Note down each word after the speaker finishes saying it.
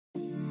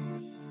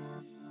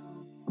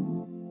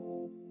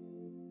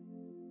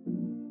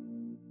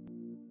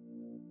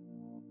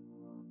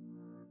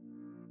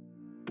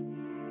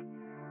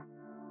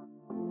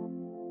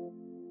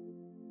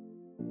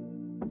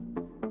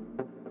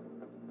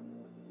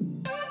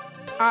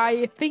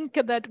I think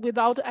that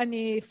without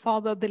any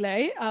further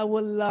delay, I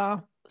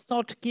will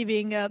start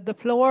giving the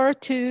floor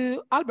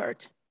to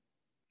Albert.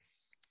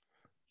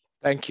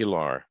 Thank you,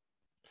 Laura.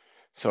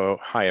 So,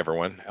 hi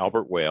everyone,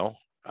 Albert Whale.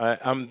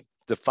 I'm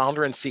the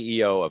founder and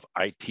CEO of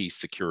IT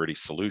Security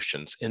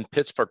Solutions in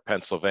Pittsburgh,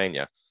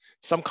 Pennsylvania.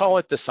 Some call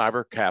it the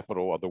cyber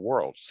capital of the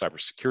world,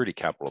 cybersecurity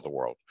capital of the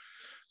world.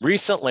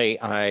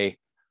 Recently, I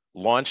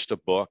launched a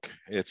book.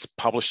 It's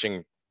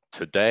publishing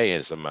today,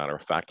 as a matter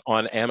of fact,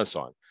 on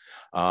Amazon.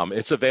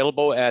 It's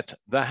available at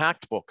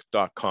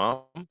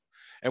thehackedbook.com.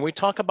 And we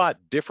talk about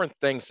different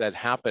things that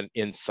happen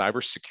in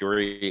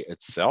cybersecurity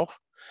itself.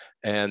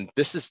 And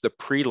this is the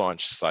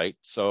pre-launch site.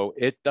 So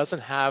it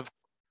doesn't have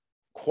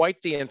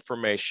quite the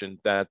information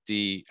that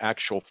the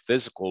actual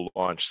physical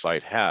launch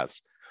site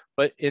has.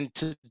 But in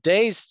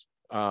today's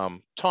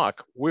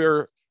talk,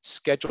 we're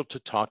scheduled to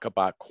talk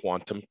about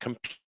quantum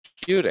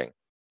computing.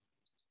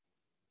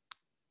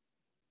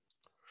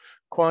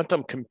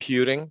 Quantum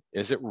computing,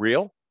 is it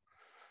real?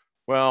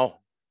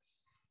 Well,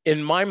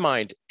 in my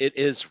mind, it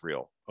is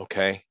real,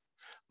 okay?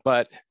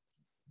 But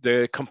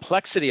the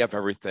complexity of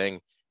everything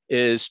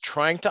is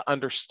trying to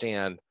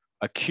understand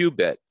a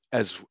qubit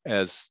as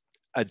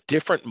a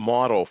different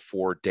model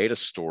for data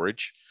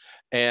storage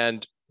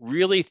and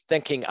really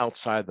thinking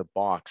outside the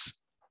box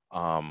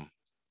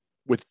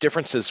with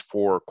differences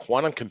for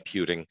quantum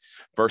computing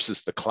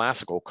versus the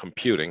classical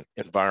computing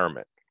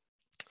environment.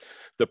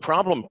 The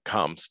problem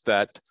comes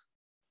that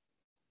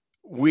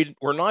we're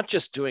not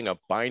just doing a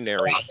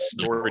binary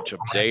storage of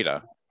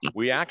data.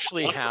 We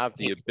actually have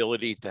the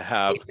ability to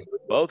have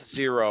both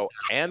 0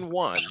 and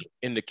 1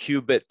 in the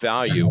qubit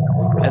value,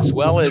 as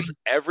well as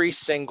every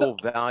single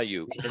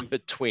value in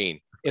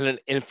between in an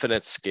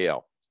infinite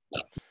scale.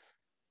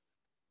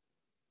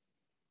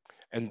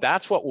 And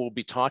that's what we'll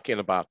be talking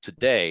about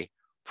today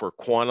for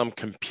quantum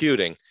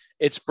computing.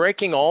 It's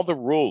breaking all the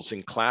rules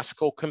in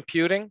classical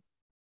computing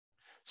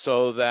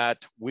so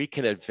that we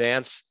can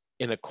advance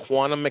in a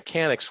quantum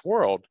mechanics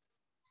world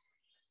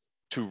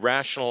to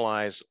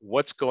rationalize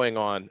what's going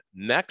on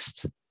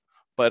next,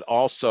 but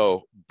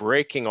also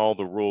breaking all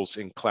the rules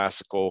in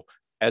classical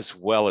as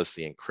well as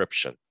the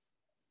encryption.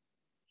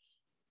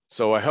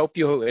 So I hope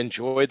you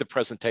enjoyed the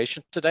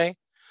presentation today.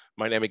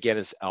 My name again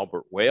is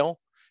Albert Whale.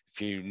 If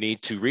you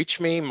need to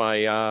reach me,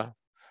 my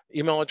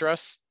email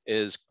address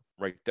is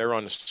right there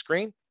on the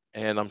screen,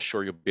 and I'm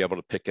sure you'll be able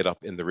to pick it up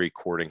in the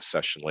recording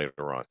session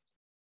later on.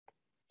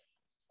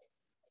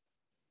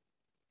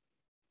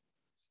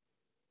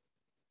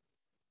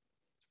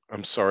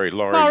 I'm sorry,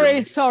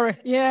 Laura. Sorry.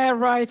 Yeah,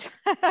 right.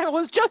 I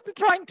was just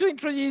trying to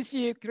introduce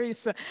you,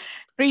 Chris.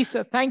 Chris,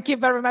 thank you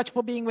very much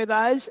for being with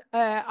us.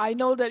 I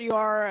know that you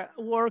are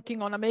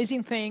working on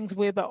amazing things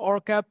with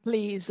ORCA.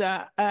 Please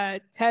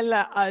tell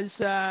us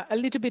a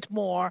little bit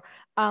more.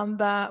 And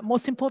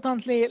most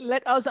importantly,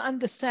 let us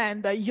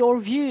understand your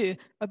view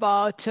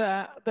about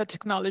the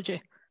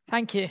technology.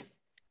 Thank you.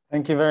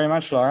 Thank you very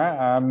much,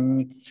 Laura.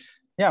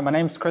 Yeah, my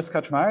name is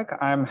Krzysztof Kaczmarek.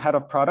 I'm head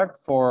of product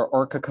for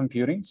ORCA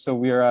Computing. So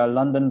we're a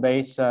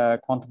London-based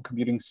quantum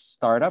computing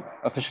startup,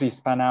 officially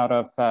spun out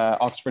of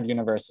Oxford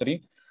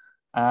University.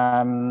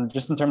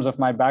 Just in terms of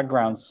my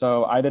background,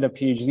 so I did a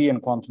PhD in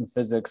quantum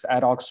physics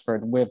at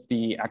Oxford with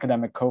the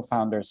academic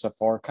co-founders of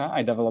ORCA.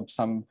 I developed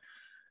some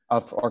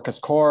of ORCA's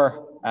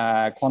core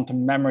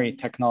quantum memory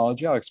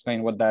technology. I'll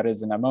explain what that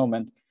is in a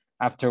moment.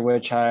 After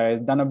which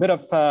I've done a bit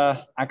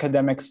of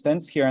academic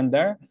stints here and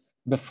there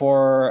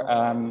before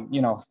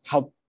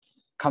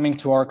coming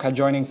to ORCA,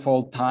 joining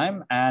full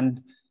time. And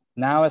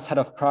now as head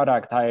of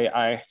product,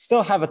 I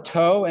still have a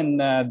toe in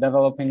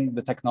developing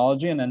the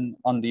technology and then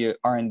on the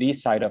R&D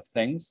side of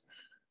things.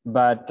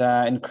 But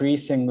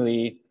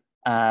increasingly,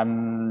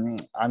 I'm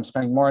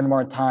spending more and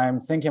more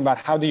time thinking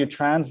about how do you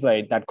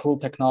translate that cool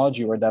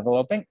technology we're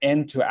developing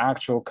into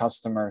actual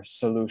customer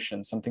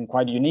solutions. Something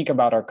quite unique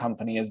about our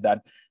company is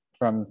that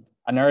from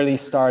an early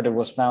start, it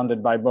was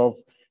founded by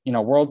both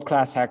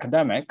world-class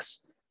academics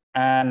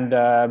and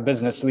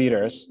business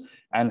leaders.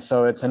 And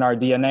so it's in our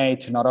DNA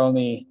to not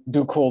only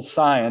do cool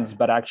science,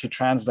 but actually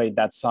translate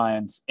that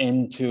science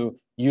into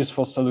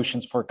useful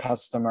solutions for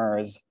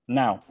customers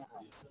now.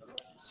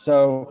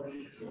 So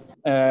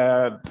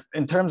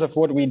in terms of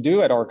what we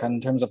do at ORCA, in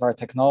terms of our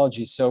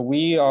technology, so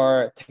we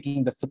are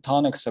taking the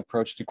photonics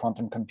approach to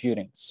quantum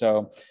computing.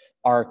 So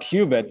our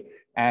qubit,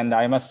 and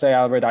I must say,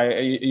 Albert,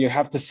 you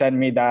have to send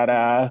me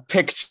that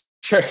picture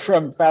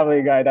from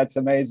Family Guy. That's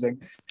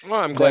amazing. Well,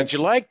 I'm glad you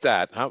like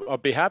that. I'll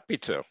be happy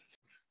to.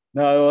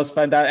 No, it was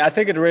fantastic. I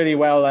think it really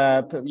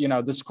well,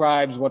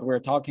 describes what we're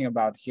talking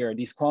about here.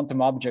 These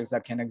quantum objects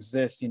that can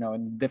exist,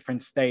 in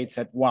different states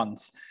at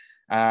once,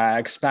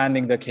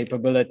 expanding the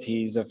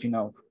capabilities of,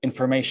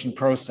 information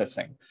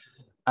processing.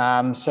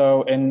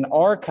 So in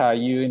ORCA,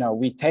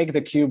 we take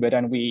the qubit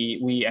and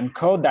we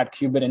encode that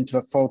qubit into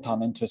a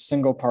photon, into a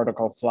single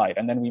particle flight,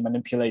 and then we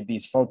manipulate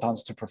these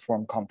photons to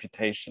perform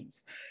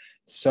computations.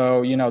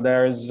 So,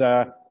 there's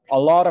a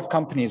lot of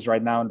companies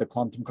right now in the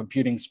quantum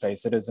computing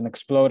space. It is an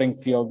exploding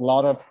field, a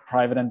lot of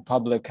private and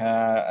public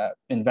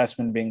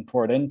investment being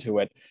poured into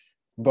it.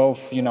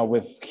 both, you know,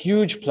 with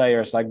huge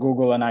players like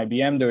Google and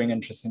IBM doing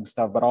interesting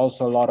stuff, but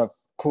also a lot of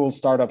cool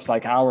startups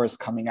like ours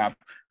coming up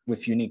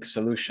with unique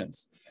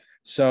solutions.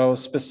 So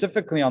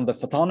specifically on the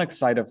photonic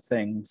side of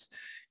things,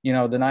 you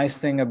know, the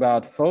nice thing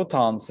about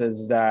photons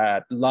is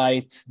that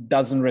light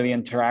doesn't really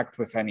interact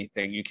with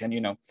anything. You can, you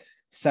know,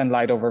 send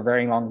light over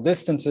very long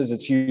distances.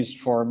 It's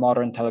used for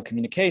modern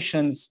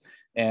telecommunications.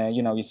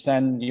 You know, you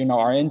send, you know,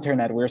 our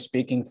internet, we're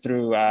speaking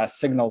through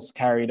signals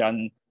carried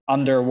on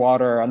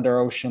underwater, under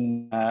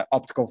ocean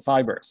optical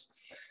fibers.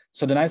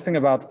 So the nice thing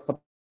about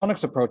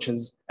photonics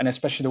approaches, and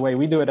especially the way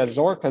we do it at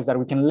ORCA, is that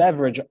we can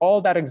leverage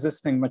all that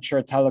existing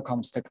mature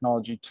telecoms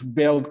technology to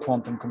build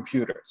quantum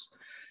computers.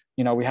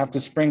 You know, we have to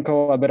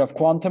sprinkle a bit of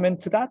quantum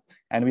into that,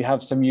 and we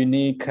have some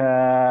unique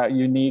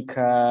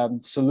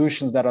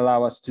solutions that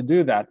allow us to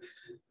do that,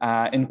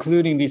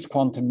 including these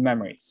quantum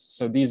memories.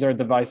 So these are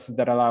devices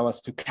that allow us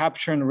to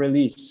capture and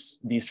release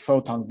these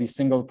photons, these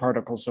single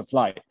particles of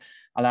light,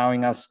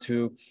 allowing us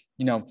to,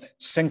 you know,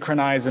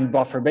 synchronize and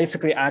buffer,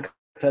 basically act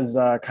as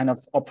a kind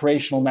of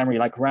operational memory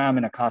like RAM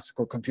in a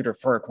classical computer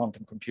for a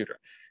quantum computer.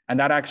 And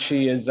that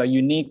actually is a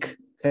unique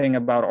thing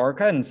about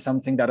ORCA and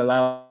something that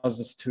allows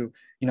us to,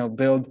 you know,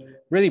 build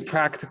really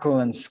practical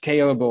and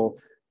scalable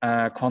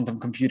quantum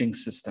computing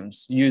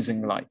systems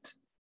using light.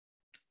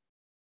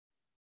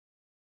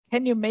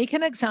 Can you make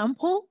an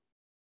example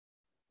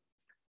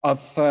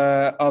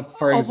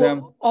for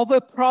example, of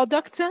a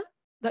product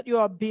that you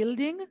are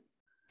building?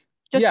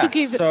 Just yeah, to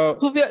give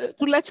to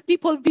let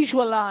people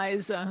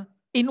visualize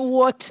in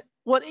what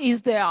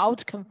is the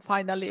outcome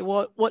finally,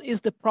 what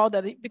is the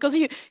product? Because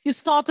you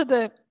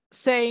started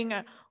saying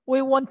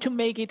we want to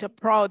make it a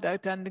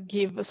product and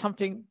give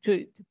something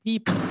to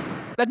people.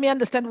 Let me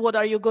understand, what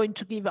are you going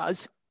to give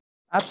us?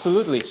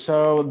 Absolutely.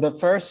 So the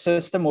first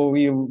system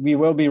we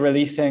will be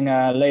releasing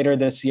later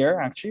this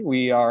year. Actually,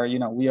 we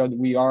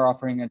are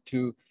offering it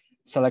to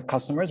select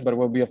customers, but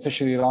we'll be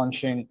officially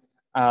launching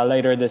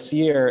later this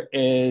year.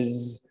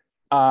 Is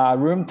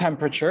room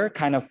temperature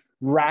kind of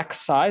rack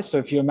size. So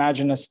if you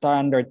imagine a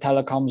standard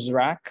telecoms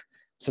rack,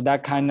 so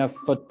that kind of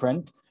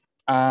footprint.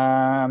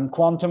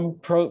 Quantum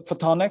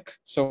photonic,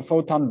 so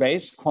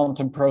photon-based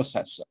quantum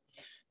processor.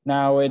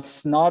 Now,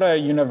 it's not a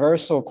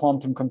universal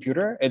quantum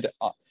computer.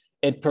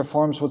 It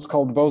performs what's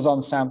called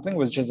boson sampling,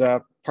 which is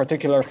a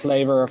particular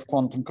flavor of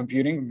quantum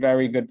computing,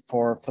 very good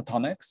for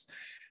photonics.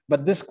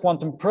 But this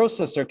quantum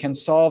processor can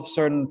solve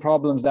certain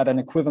problems that an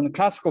equivalent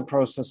classical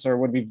processor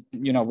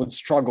would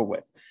struggle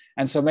with.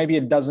 And so maybe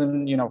it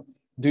doesn't, you know,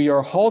 do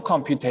your whole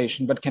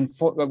computation, but can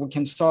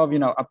solve, you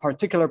know, a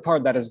particular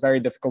part that is very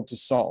difficult to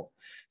solve.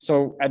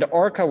 So at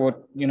ORCA,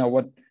 what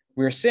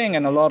we're seeing,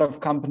 and a lot of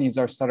companies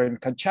are starting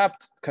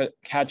to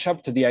catch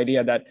up to the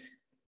idea that,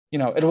 you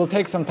know, it will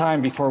take some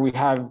time before we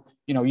have,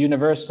 you know,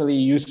 universally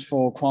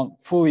useful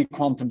fully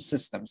quantum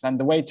systems. And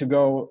the way to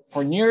go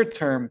for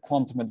near-term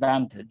quantum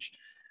advantage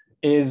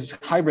is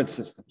hybrid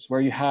systems, where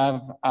you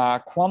have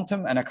a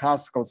quantum and a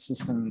classical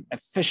system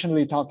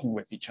efficiently talking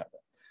with each other.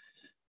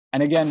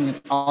 And again,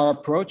 our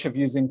approach of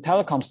using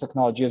telecoms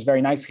technology is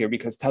very nice here,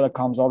 because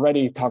telecoms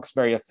already talks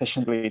very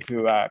efficiently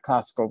to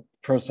classical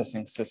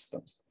processing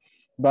systems.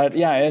 But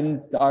yeah,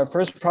 and our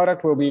first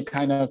product will be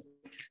kind of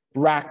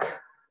rack,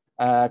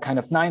 kind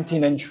of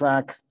 19-inch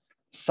rack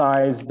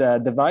sized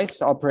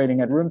device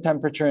operating at room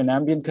temperature and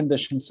ambient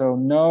conditions. So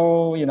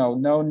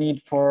no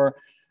need for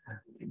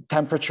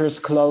temperatures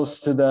close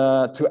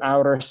to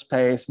outer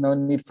space, no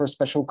need for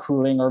special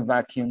cooling or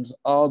vacuums,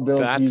 all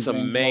built That's using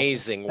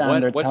amazing.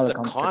 What's the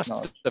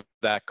cost of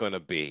that going to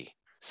be?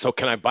 So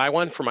can I buy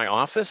one for my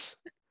office?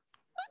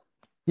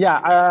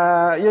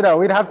 Yeah, you know,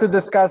 we'd have to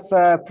discuss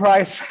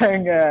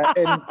pricing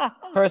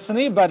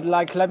personally, but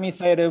like, let me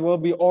say it will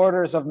be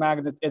orders of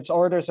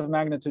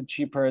magnitude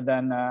cheaper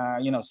than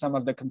you know, some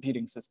of the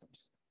competing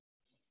systems.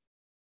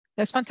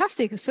 That's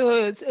fantastic.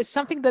 So it's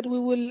something that we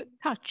will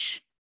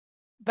touch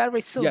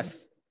very soon.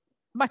 Yes,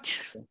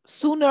 much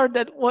sooner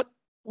than what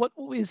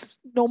is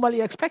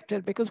normally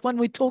expected, because when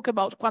we talk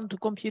about quantum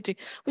computing,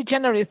 we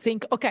generally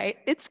think, okay,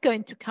 it's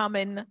going to come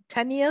in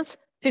 10 years,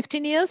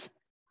 15 years.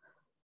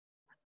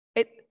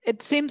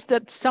 It seems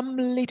that some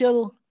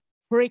little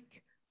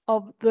brick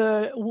of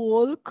the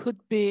wall could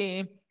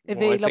be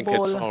available. Well, I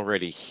think it's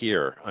already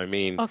here. I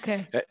mean,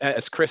 okay,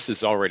 as Chris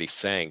is already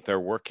saying, they're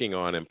working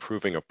on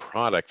improving a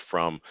product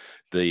from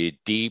the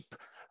deep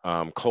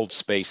cold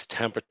space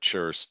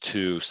temperatures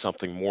to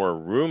something more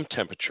room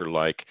temperature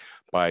like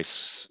by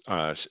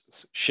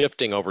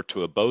shifting over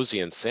to a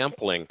Bosonian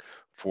sampling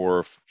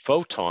for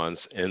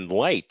photons and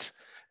light.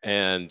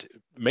 And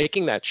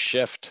making that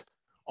shift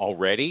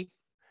already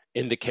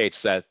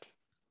indicates that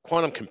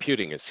quantum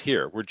computing is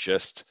here. We're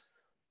just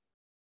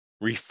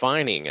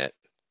refining it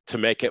to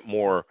make it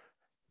more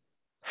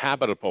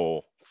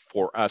habitable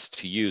for us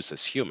to use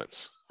as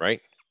humans,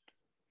 right?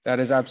 That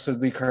is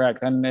absolutely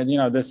correct. And you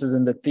know, this is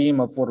in the theme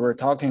of what we're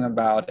talking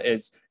about,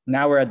 is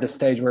now we're at the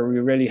stage where we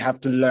really have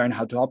to learn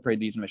how to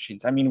operate these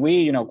machines. I mean, we,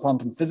 you know,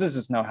 quantum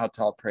physicists know how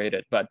to operate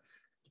it, but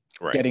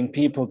getting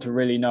people to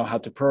really know how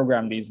to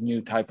program these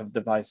new type of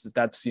devices,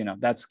 that's, you know,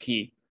 that's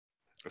key.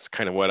 That's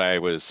kind of what I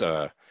was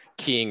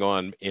keying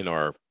on in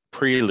our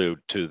prelude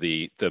to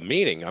the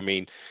meeting. I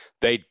mean,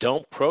 they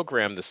don't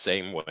program the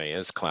same way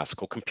as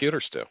classical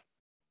computers do.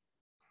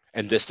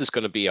 And this is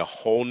going to be a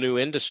whole new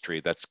industry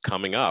that's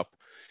coming up,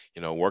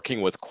 you know,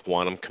 working with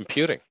quantum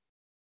computing.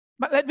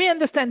 But let me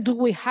understand, do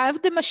we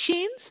have the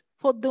machines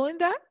for doing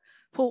that?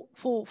 For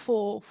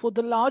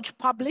the large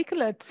public,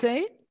 let's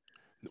say?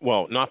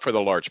 Well, not for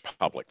the large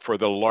public, for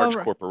the large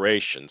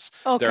corporations.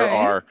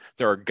 Okay.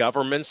 There are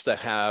governments that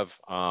have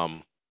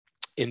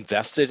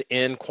invested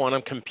in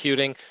quantum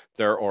computing.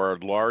 There are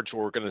large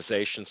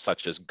organizations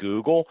such as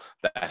Google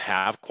that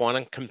have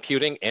quantum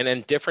computing, and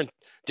in different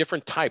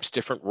types,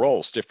 different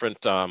roles,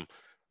 different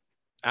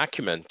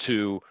acumen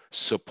to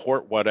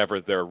support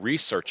whatever they're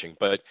researching.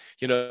 But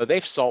you know,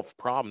 they've solved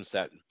problems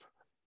that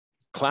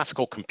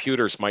classical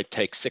computers might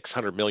take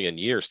 600 million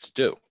years to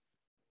do.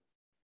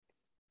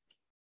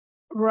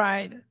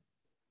 Right.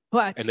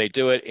 But and they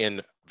do it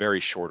in very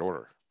short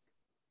order.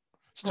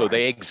 So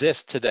they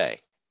exist today.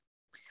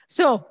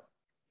 So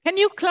can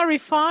you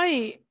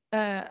clarify,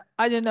 I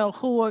don't know,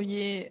 who of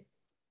you,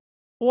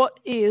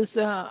 what is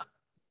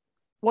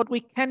what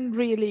we can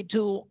really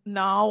do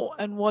now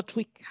and what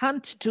we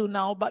can't do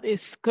now, but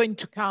is going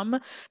to come?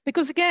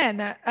 Because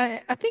again,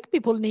 I think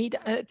people need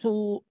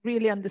to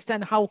really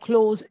understand how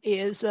close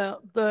is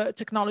the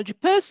technology.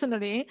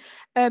 Personally,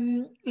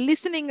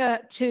 listening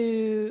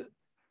to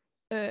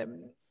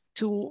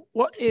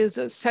what is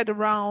said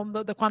around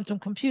the quantum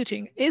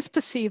computing is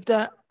perceived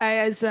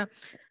as a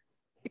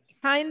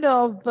kind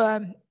of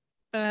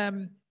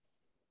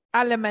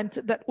element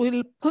that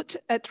will put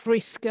at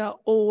risk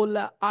all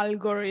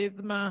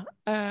algorithm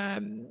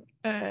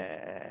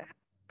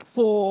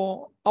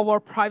for our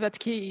private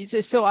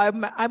keys. So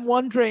I'm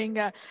wondering,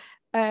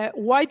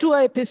 why do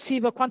I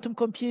perceive a quantum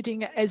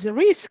computing as a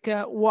risk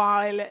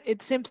while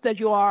it seems that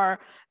you are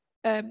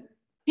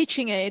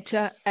pitching it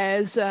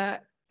as an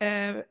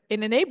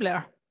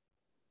enabler?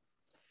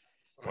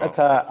 That's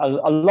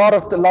a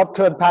lot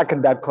to unpack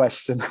in that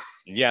question.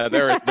 Yeah,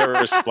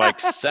 there's like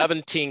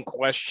 17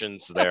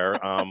 questions there.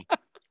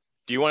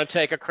 Do you want to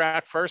take a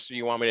crack first, or do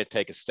you want me to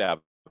take a stab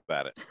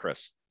at it,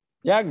 Chris?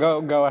 Yeah,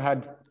 go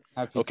ahead.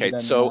 Happy okay, then,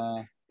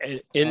 so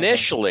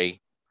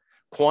initially,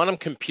 quantum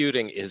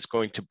computing is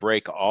going to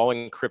break all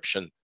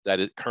encryption that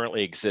it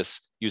currently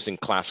exists using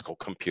classical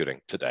computing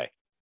today.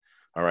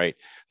 All right,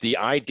 the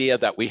idea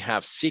that we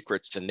have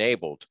secrets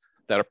enabled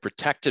that are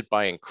protected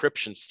by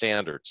encryption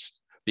standards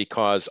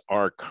because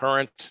our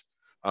current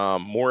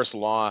Moore's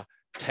law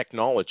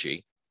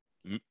technology,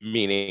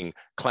 meaning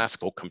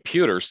classical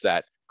computers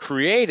that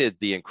created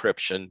the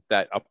encryption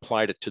that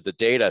applied it to the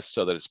data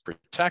so that it's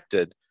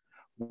protected,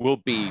 will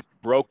be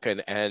broken,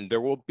 and there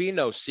will be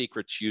no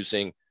secrets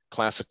using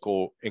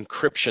classical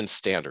encryption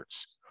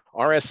standards.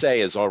 RSA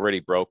is already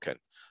broken.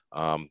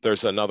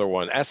 There's another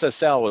one,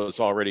 SSL is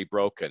already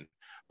broken.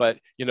 But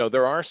you know,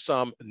 there are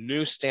some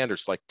new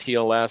standards like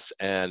TLS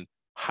and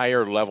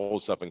higher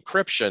levels of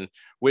encryption,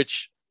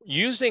 which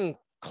using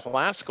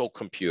classical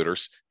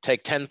computers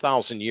take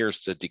 10,000 years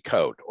to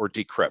decode or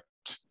decrypt.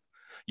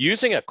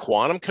 Using a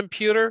quantum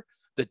computer,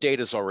 the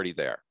data is already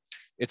there.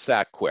 It's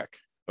that quick,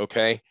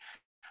 okay?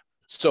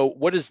 So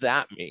what does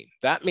that mean?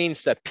 That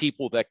means that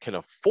people that can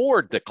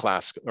afford the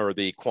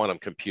the quantum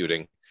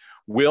computing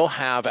will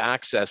have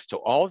access to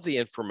all of the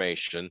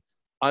information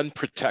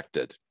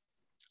unprotected,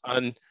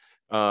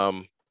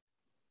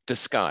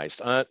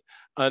 undisguised,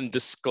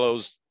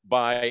 undisclosed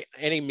by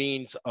any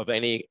means of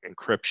any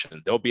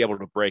encryption. They'll be able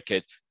to break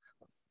it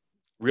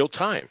real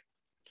time.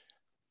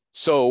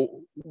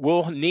 So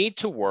we'll need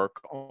to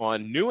work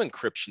on new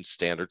encryption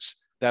standards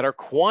that are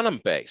quantum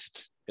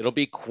based. It'll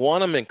be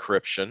quantum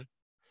encryption.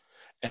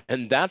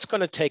 And that's going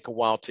to take a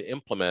while to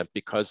implement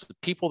because the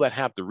people that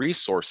have the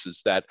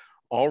resources that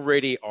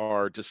already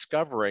are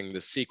discovering the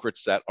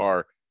secrets that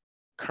are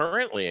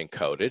currently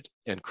encrypted,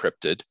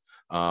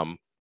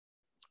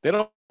 they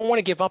don't want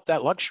to give up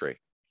that luxury,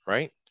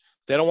 right?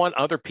 They don't want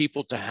other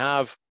people to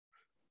have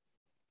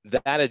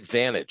that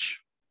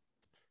advantage.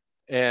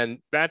 And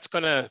that's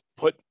going to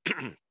put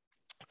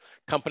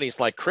companies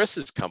like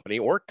Chris's company,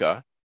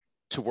 ORCA,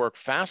 to work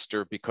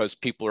faster because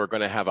people are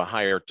going to have a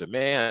higher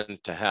demand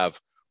to have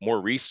more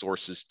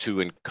resources to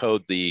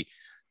encode the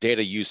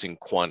data using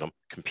quantum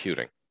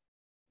computing.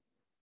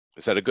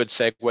 Is that a good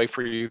segue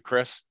for you,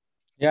 Chris?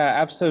 Yeah,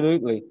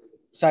 absolutely.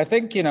 So I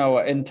think, you know,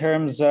 in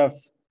terms of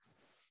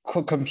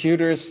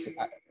computers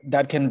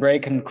that can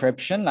break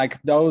encryption,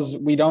 like those,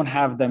 we don't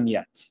have them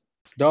yet.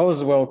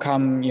 Those will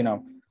come, you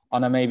know,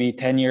 on a maybe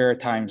 10-year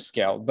time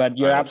scale. But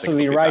you're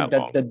absolutely right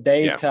that the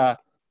data,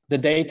 the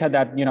data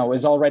that, you know,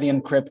 is already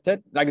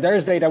encrypted, like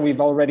there's data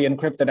we've already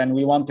encrypted and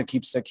we want to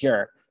keep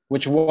secure,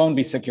 which won't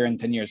be secure in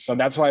 10 years. So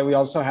that's why we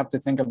also have to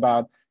think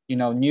about, you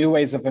know, new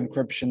ways of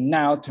encryption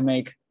now to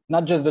make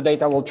not just the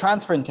data we'll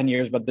transfer in 10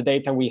 years, but the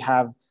data we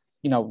have,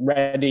 you know,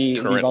 ready,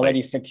 currently, we've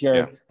already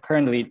secured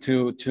currently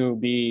to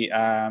be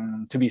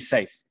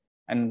safe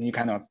and you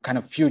kind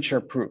of future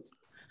proof.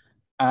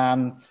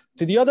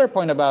 To the other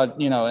point about,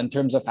 in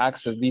terms of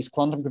access, these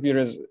quantum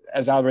computers,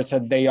 as Albert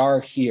said, they are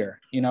here.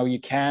 You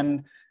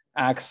can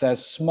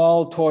access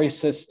small toy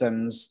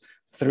systems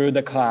through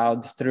the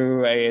cloud,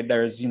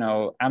 there's,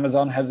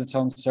 Amazon has its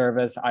own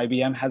service,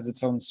 IBM has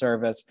its own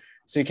service.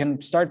 So you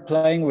can start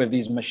playing with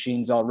these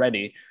machines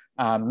already,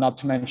 not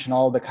to mention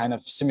all the kind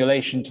of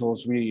simulation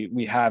tools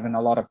we have in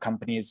a lot of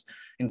companies,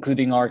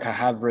 including ORCA,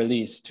 have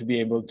released to be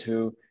able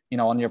to,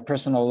 on your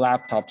personal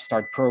laptop,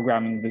 start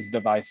programming these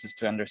devices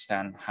to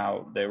understand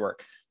how they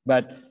work.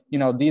 But,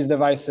 these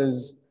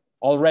devices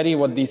already,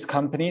 what these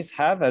companies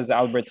have, as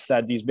Albert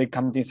said, these big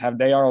companies have,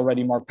 they are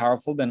already more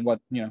powerful than what,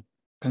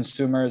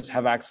 consumers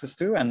have access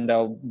to, and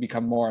they'll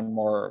become more and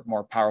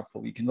more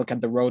powerful. You can look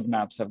at the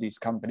roadmaps of these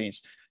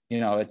companies.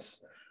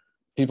 It's,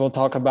 people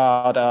talk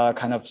about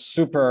kind of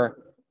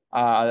super,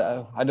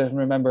 I don't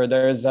remember,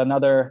 there's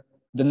the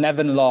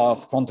Nevin law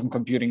of quantum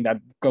computing that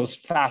goes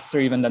faster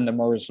even than the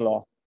Moore's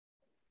law.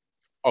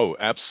 Oh,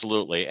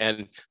 absolutely.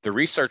 And the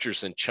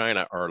researchers in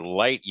China are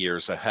light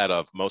years ahead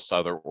of most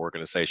other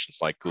organizations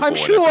like Google and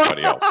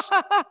everybody else.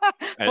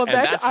 And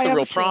that's the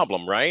real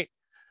problem, right?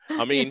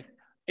 I mean,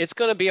 it's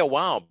going to be a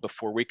while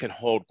before we can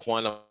hold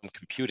quantum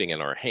computing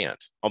in our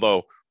hands.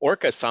 Although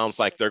ORCA sounds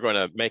like they're going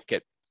to make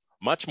it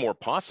much more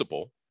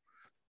possible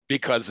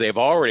because they've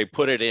already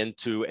put it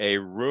into a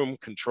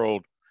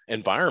room-controlled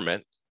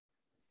environment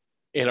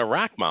in a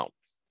rack mount.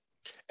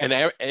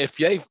 And if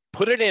they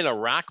put it in a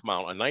rack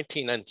mount, a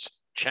 19-inch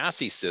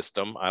chassis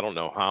system, I don't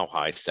know how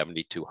high,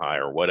 72 high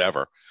or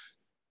whatever,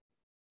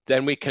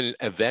 then we can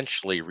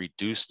eventually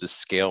reduce the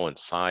scale and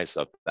size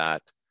of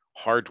that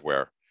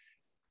hardware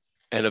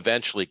and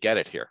eventually get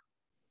it here.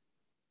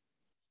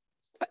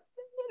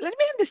 Let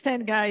me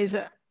understand, guys.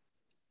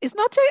 It's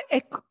not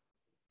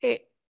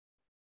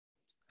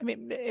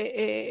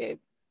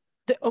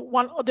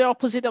the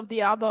opposite of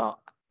the other,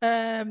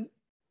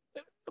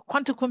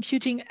 quantum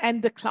computing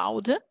and the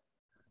cloud.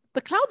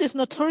 The cloud is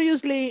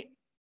notoriously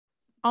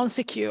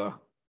unsecure.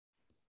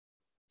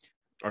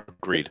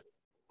 Agreed.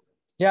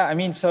 Yeah, I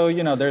mean, so,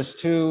 there's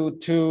two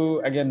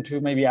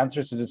maybe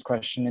answers to this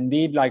question.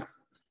 Indeed, like,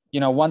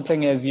 one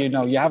thing is, you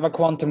have a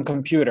quantum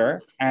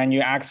computer and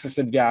you access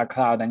it via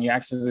cloud, and you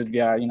access it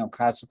via,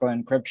 classical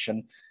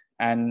encryption.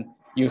 And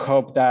you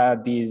hope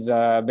that these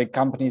big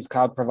companies,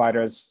 cloud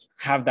providers,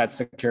 have that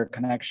secure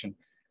connection.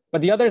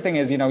 But the other thing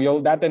is, that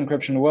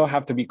encryption will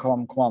have to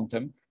become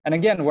quantum. And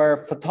again,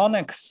 where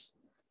photonics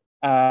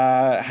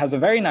has a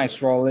very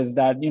nice role is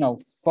that,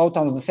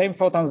 photons, the same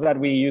photons that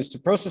we use to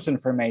process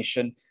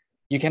information,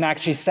 you can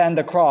actually send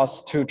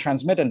across to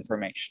transmit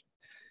information.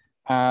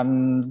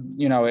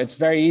 It's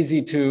very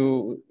easy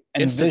to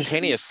envision.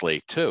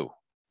 Instantaneously too.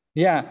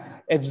 Yeah,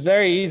 it's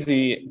very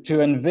easy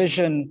to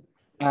envision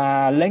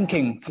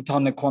linking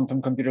photonic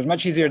quantum computers,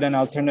 much easier than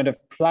alternative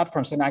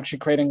platforms, and actually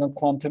creating a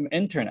quantum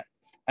internet.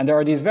 And there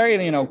are these very,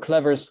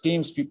 clever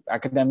schemes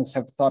academics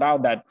have thought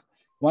out that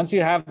once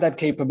you have that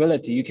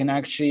capability, you can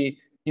actually,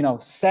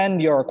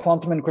 send your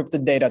quantum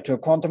encrypted data to a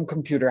quantum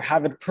computer,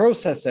 have it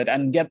process it,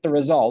 and get the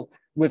result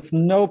with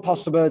no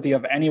possibility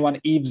of anyone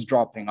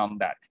eavesdropping on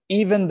that.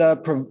 Even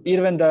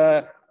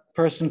the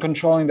person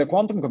controlling the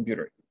quantum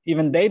computer,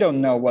 even they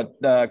don't know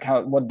what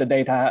the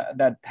data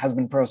that has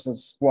been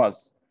processed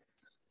was.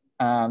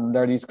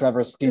 There are these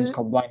clever schemes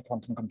called blind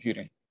quantum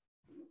computing.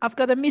 I've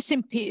got a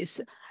missing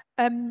piece.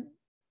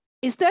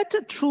 Is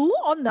that true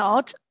or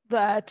not,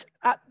 that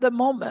at the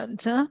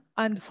moment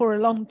and for a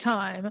long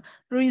time,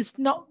 there is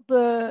not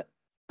the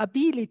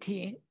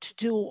ability to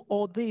do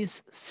all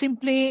this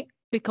simply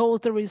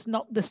because there is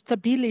not the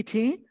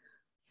stability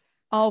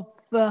of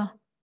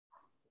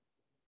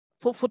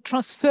for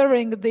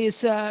transferring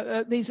this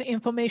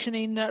information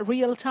in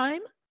real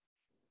time?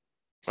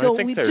 So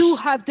we do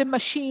have the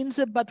machines,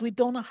 but we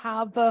don't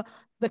have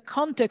the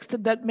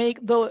context that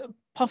make the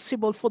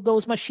possible for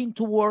those machines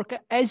to work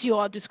as you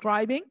are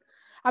describing.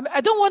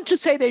 I don't want to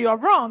say that you are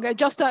wrong.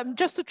 I'm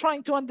just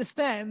trying to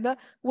understand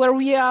where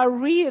we are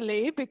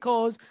really,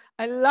 because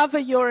I love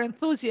your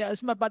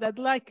enthusiasm, but I'd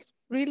like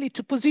really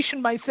to position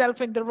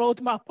myself in the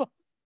roadmap.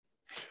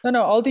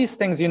 No, all these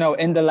things,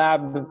 in the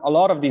lab, a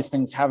lot of these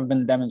things have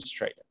been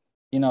demonstrated.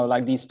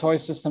 Like these toy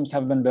systems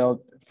have been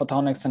built,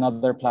 photonics and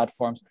other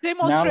platforms.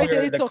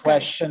 Demonstrated,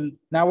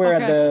 Now we're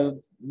at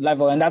the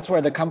level, and that's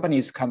where the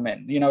companies come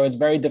in. It's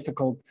very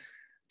difficult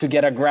to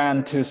get a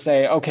grant to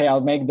say, okay,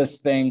 I'll make this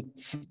thing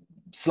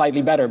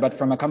slightly better. But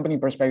from a company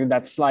perspective,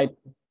 that slight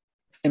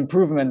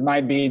improvement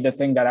might be the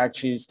thing that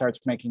actually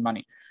starts making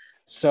money.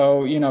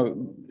 So,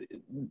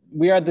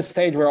 we are at the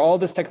stage where all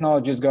this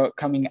technology is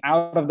coming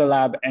out of the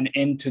lab and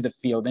into the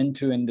field,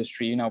 into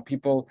industry.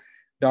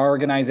 The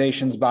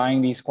organizations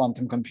buying these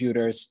quantum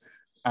computers.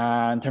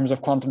 In terms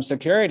of quantum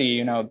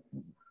security,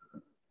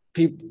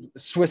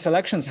 Swiss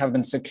elections have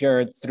been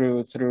secured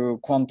through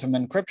quantum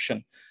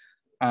encryption.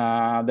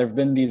 There have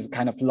been these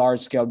kind of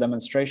large-scale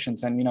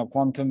demonstrations, and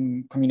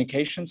quantum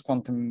communications,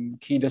 quantum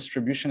key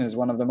distribution is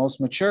one of the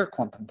most mature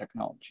quantum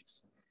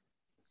technologies.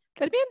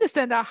 Let me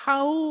understand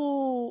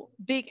how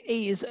big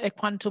is a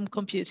quantum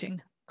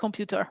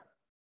computer?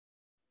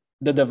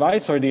 The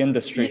device or the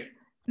industry?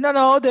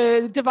 No,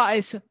 the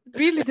device,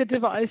 really the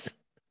device.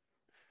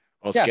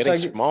 Well, it's getting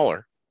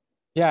smaller.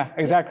 Yeah,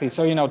 exactly.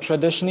 So, you know,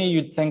 traditionally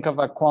you'd think of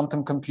a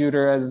quantum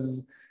computer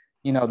as,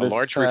 you know, this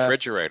large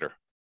refrigerator.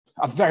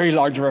 A very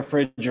large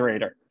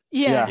refrigerator.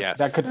 Yeah. Yes.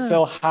 That could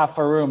fill half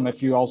a room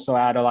if you also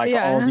add all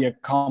the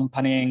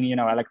accompanying, you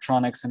know,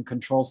 electronics and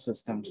control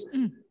systems.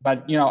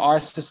 But, you know, our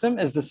system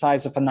is the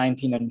size of a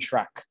 19-inch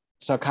rack.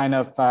 So kind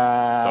of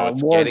so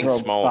it's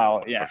wardrobe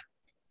style. Yeah.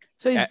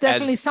 So it's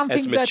definitely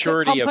something that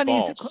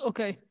companies,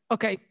 evolves.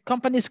 Okay,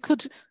 companies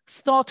could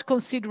start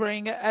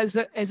considering as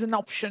an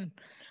option.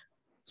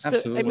 So,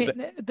 absolutely. I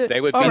mean, they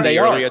would be the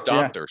early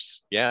adopters.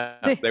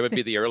 Yeah, they would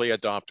be the early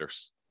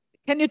adopters.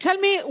 Can you tell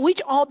me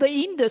which are the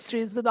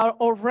industries that are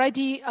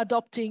already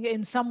adopting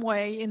in some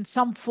way, in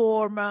some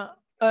form,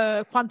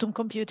 quantum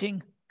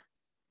computing?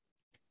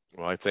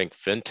 Well, I think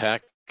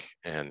fintech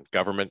and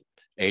government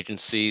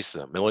agencies,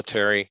 the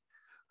military,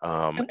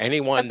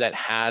 anyone that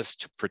has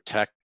to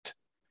protect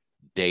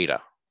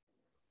data.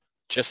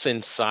 Just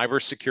in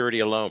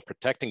cybersecurity alone,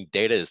 protecting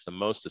data is the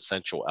most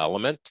essential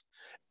element.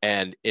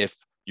 And if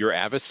your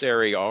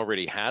adversary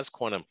already has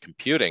quantum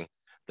computing,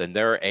 then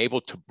they're able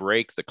to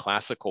break the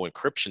classical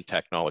encryption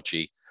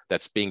technology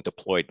that's being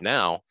deployed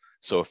now.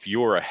 So if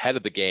you're ahead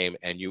of the game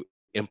and you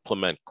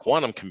implement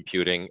quantum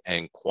computing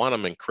and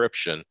quantum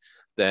encryption,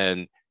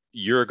 then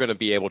you're going to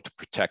be able to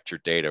protect your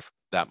data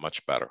that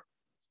much better.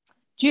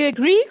 Do you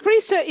agree,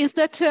 Chris? Is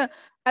that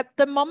at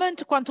the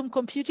moment quantum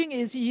computing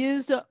is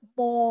used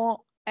more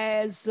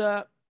as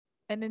an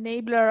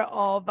enabler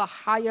of a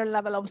higher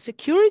level of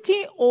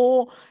security,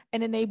 or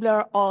an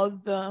enabler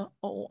of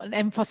or an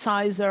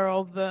emphasizer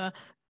of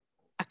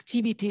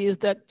activities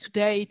that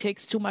today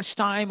takes too much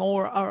time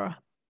or are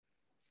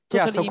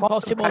totally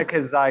impossible? Quantum tech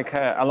is like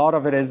a lot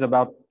of it is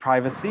about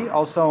privacy.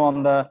 Also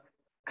on the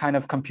kind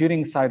of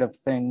computing side of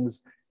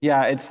things,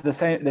 yeah, it's the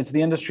same. It's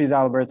the industries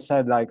Albert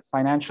said, like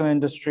financial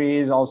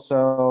industries,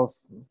 also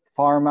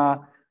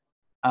pharma,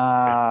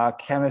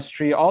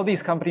 chemistry. All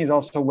these companies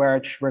also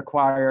which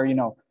require, you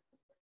know,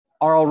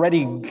 are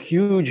already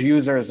huge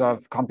users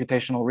of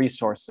computational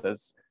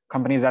resources.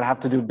 Companies that have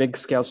to do big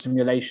scale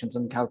simulations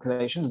and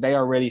calculations, they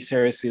are really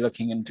seriously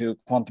looking into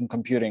quantum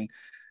computing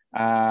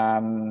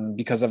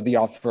because of the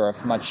offer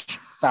of much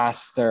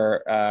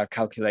faster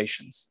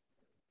calculations.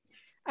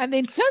 And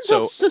in terms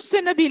of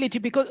sustainability,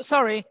 because,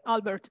 sorry,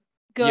 Albert,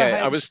 go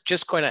ahead. I was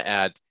just going to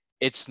add,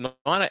 it's not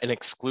an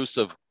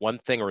exclusive one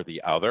thing or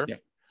the other. Yeah.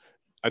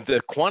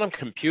 The quantum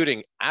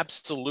computing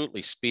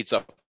absolutely speeds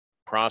up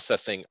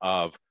processing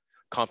of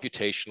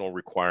computational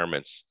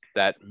requirements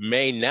that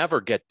may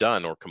never get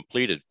done or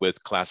completed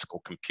with classical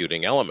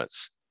computing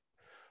elements,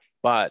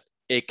 but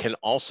it can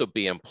also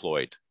be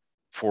employed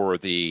for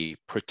the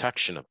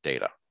protection of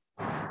data.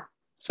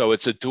 So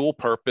it's a dual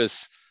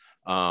purpose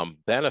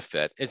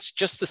benefit. It's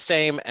just the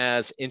same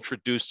as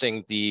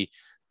introducing the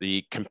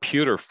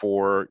computer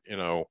for, you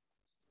know,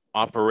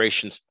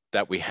 operations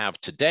that we have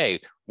today.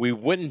 We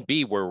wouldn't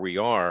be where we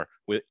are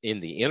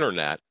in the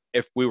internet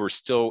if we were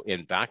still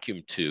in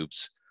vacuum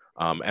tubes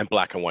and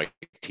black and white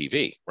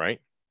TV, right?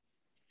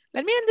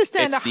 Let me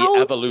understand it's the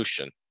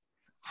evolution.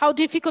 How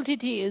difficult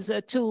it is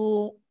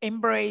to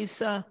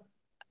embrace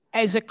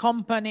as a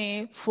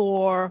company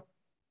for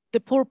the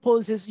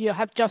purposes you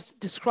have just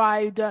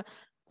described,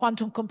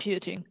 quantum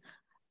computing.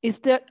 Is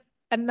there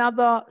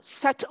another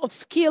set of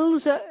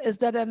skills? Is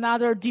that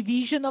another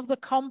division of the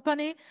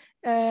company?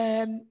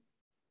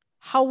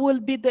 How will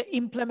be the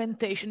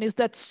implementation? Is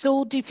that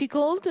so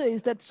difficult?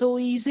 Is that so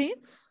easy?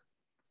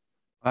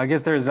 I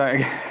guess there's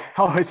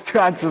always two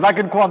answers. Like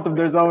in quantum,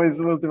 there's always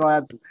multiple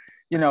answers.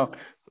 You know,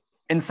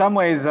 in some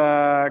ways,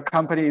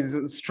 companies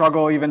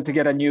struggle even to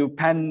get a new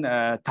pen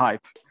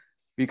type,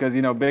 because,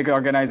 you know, big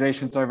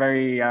organizations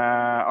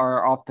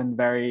are often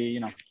very,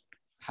 you know,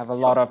 have a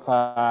lot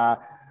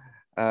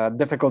of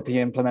difficulty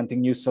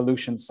implementing new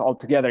solutions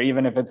altogether,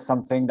 even if it's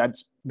something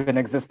that's been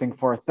existing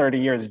for 30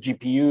 years,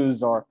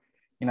 GPUs or,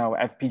 you know,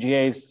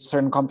 FPGAs,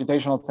 certain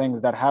computational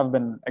things that have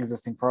been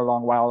existing for a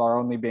long while are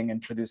only being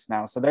introduced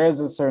now. So there is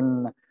a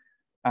certain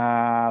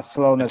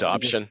slowness.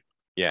 Adoption,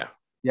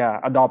 yeah,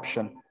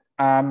 adoption.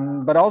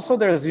 But also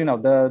there's, you know,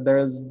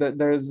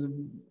 there's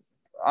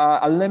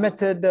a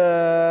limited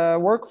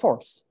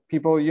workforce.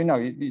 People, you know,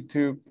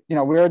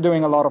 we are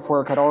doing a lot of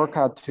work at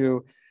ORCA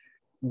to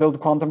build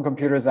quantum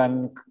computers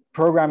and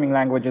programming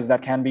languages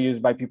that can be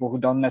used by people who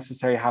don't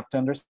necessarily have to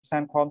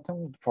understand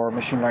quantum, for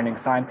machine learning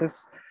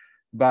scientists.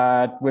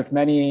 But with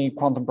many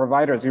quantum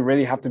providers, you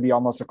really have to be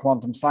almost a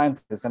quantum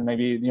scientist and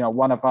maybe, you know,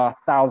 one of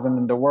 1,000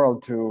 in the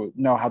world to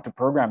know how to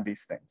program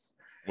these things.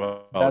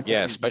 Well,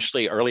 yeah,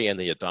 especially early in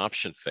the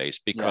adoption phase,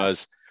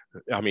 because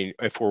I mean,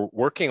 if we're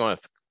working on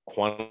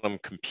quantum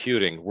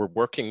computing, we're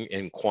working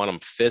in quantum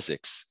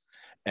physics.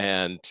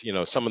 And, you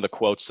know, some of the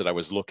quotes that I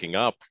was looking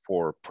up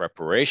for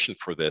preparation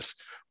for this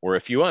were,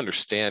 if you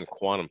understand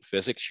quantum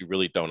physics, you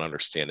really don't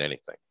understand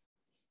anything.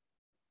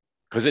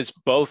 Because it's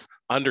both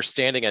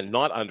understanding and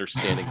not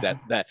understanding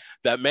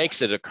that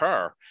makes it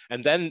occur.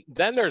 And then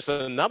there's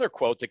another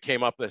quote that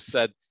came up that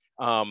said,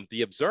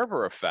 the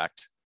observer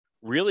effect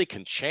really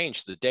can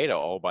change the data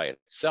all by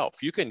itself.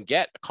 You can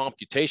get a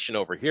computation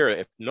over here.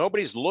 If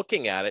nobody's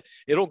looking at it,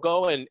 it'll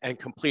go and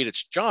complete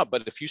its job.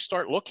 But if you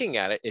start looking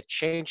at it, it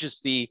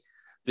changes the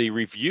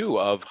review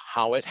of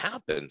how it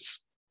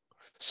happens.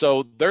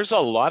 So there's a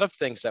lot of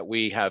things that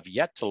we have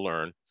yet to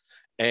learn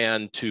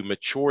and to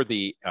mature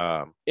the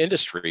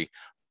industry,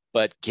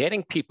 but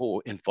getting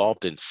people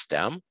involved in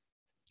STEM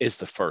is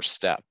the first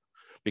step.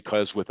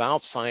 Because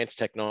without science,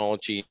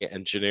 technology,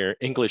 engineering,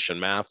 English and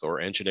math, or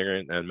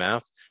engineering and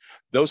math,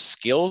 those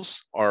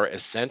skills are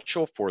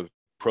essential for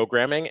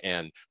programming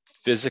and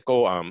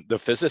physical, the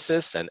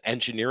physicists and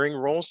engineering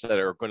roles that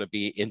are going to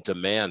be in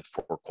demand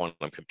for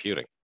quantum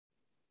computing.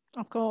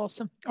 Of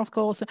course, of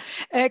course.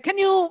 Can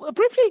you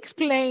briefly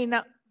explain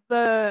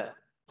the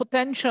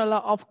potential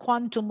of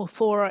quantum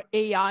for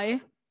AI?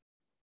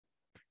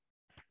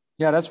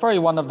 Yeah, that's probably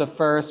one of the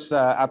first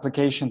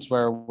applications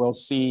where we'll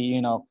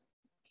see,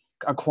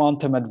 a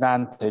quantum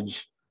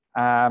advantage.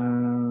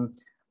 And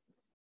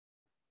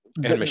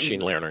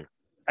machine learning.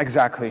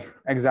 Exactly.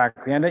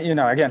 And,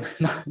 again,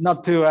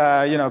 not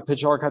to,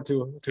 pitch ORCA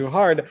too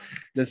hard.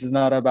 This is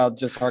not about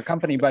just our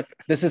company, but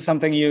this is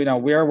something,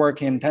 we're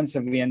working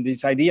intensively. And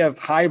this idea of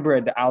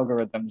hybrid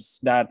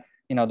algorithms that,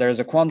 there's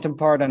a quantum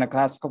part and a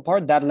classical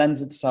part that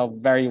lends itself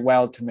very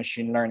well to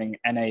machine learning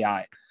and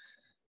AI,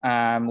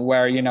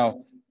 where,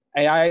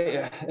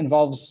 AI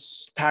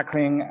involves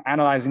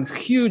analyzing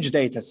huge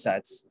data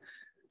sets.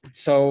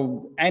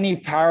 So any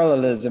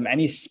parallelism,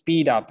 any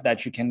speed up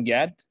that you can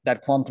get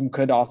that quantum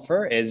could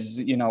offer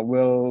is,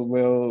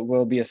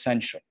 will be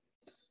essential.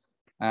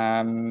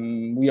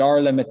 We are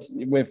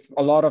limited with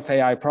a lot of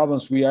AI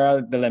problems. We are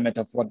at the limit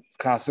of what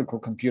classical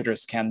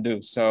computers can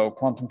do. So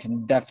quantum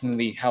can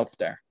definitely help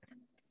there.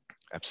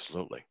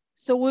 Absolutely.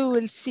 So we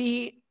will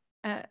see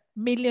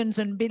millions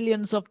and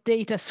billions of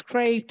data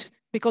scraped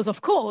because,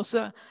 of course,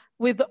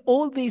 with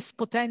all this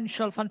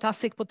potential,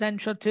 fantastic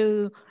potential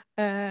to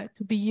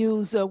be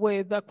used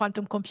with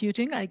quantum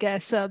computing, I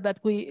guess that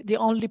the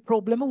only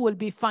problem will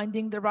be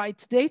finding the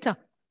right data.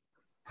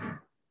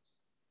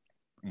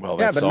 Well,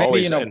 that's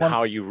always in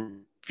how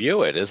you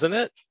view it, isn't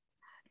it?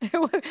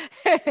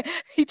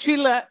 It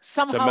will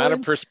somehow. It's a matter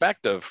of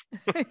perspective.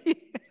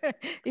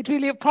 It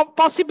will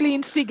possibly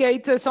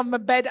instigate some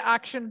bad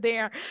action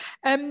there.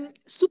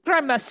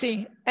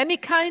 Supremacy, any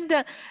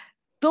kind,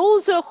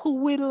 those who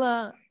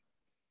will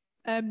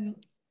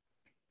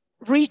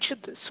reach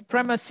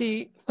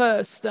supremacy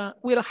first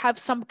will have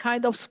some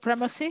kind of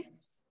supremacy.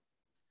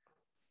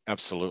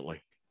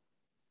 Absolutely.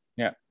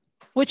 Yeah.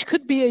 Which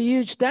could be a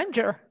huge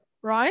danger,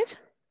 right?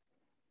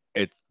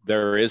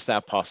 There is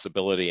that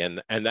possibility.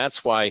 And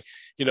that's why,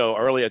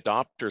 early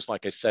adopters,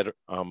 like I said,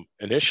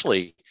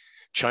 initially,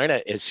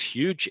 China is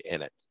huge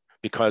in it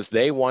because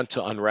they want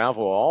to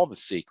unravel all the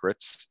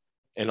secrets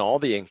and all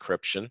the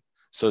encryption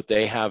so that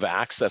they have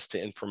access to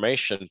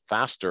information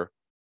faster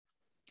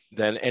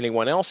than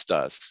anyone else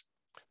does.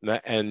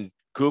 And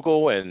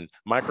Google and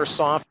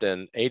Microsoft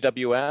and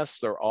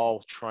AWS, they're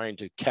all trying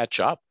to catch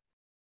up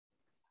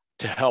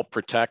to help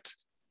protect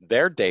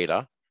their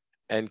data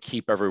and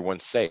keep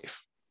everyone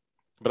safe.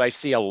 But I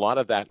see a lot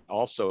of that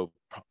also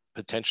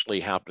potentially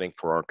happening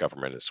for our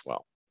government as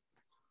well.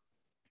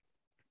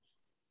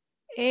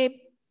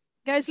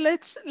 Guys,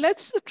 let's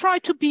try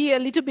to be a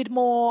little bit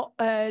more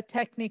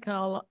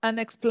technical and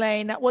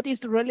explain what is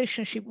the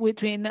relationship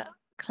between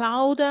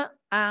cloud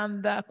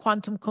and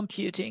quantum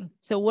computing.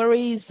 So where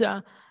is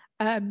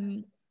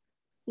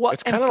what?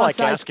 It's kind of like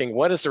asking,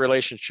 what is the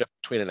relationship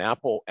between an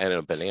apple and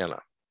a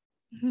banana?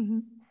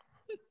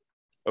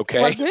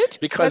 Okay, well, good.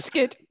 Because that's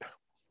good.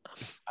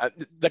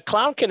 The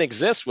cloud can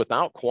exist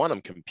without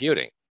quantum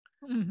computing,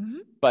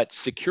 but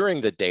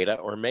securing the data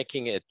or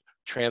making it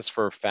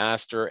transfer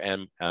faster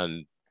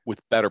and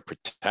with better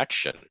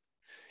protection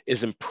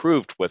is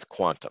improved with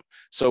quantum.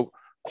 So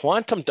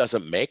quantum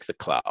doesn't make the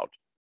cloud,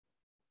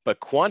 but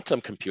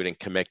quantum computing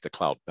can make the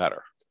cloud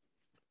better.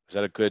 Is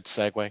that a good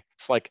segue?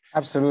 It's like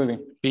absolutely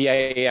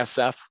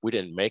BASF. We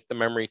didn't make the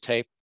memory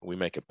tape. We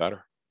make it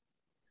better.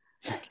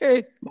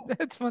 Okay,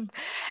 that's fun.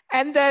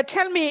 And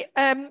tell me,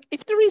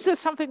 if there is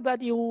something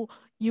that you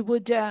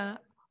would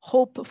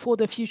hope for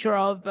the future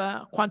of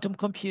quantum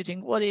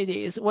computing, what it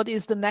is, what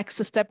is the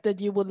next step that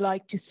you would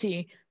like to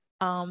see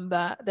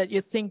that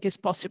you think is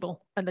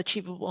possible and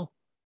achievable?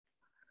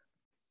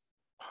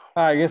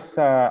 I guess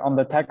on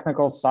the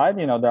technical side,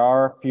 there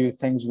are a few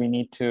things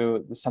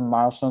some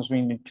milestones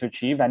we need to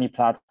achieve. Any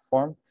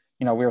platform,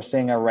 we're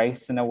seeing a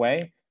race in a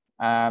way.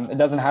 It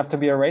doesn't have to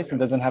be a race. It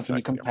doesn't have to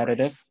be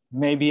competitive.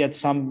 Maybe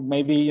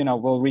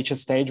we'll reach a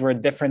stage where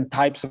different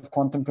types of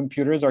quantum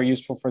computers are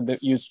used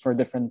for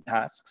different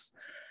tasks.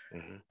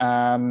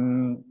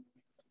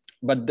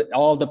 But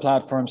all the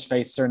platforms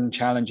face certain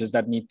challenges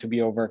that need to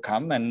be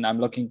overcome. And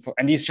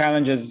and these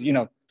challenges,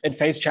 it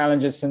faced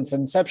challenges since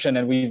inception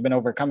and we've been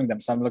overcoming them.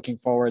 So I'm looking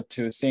forward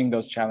to seeing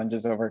those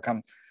challenges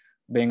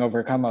being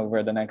overcome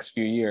over the next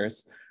few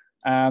years.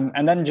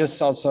 And then just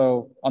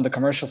also on the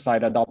commercial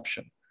side,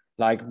 adoption,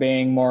 like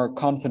being more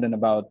confident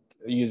about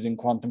using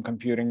quantum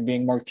computing,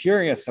 being more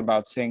curious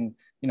about seeing,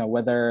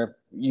 whether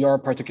your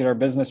particular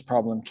business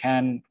problem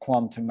can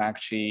quantum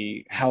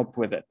actually help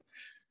with it,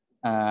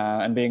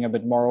 and being a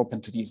bit more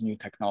open to these new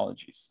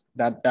technologies.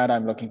 That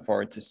I'm looking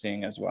forward to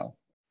seeing as well.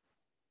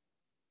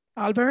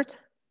 Albert?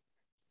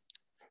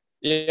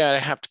 Yeah, I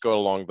have to go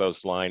along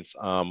those lines.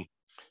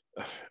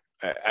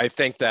 I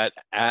think that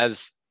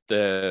as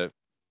the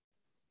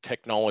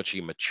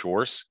technology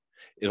matures,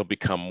 it'll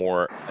become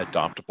more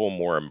adoptable,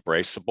 more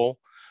embraceable,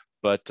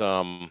 but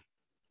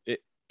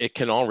it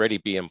can already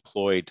be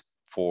employed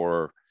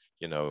for,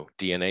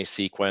 DNA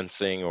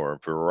sequencing or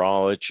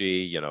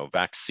virology,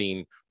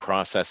 vaccine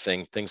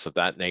processing, things of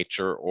that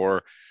nature,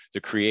 or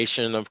the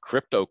creation of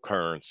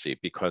cryptocurrency,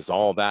 because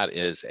all that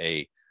is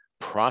a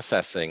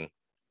processing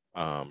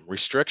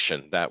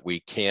restriction that we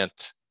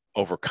can't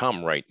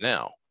overcome right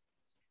now.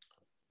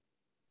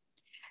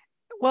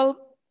 Well,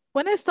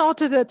 when I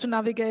started to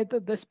navigate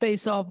the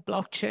space of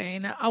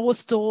blockchain, I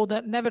was told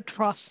that never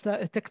trust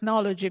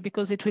technology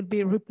because it will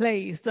be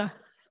replaced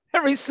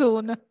very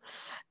soon.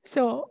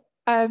 So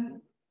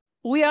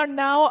we are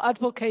now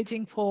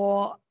advocating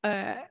for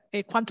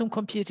a quantum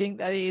computing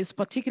that is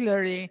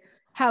particularly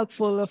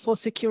helpful for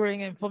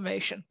securing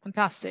information.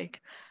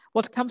 Fantastic.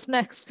 What comes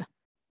next?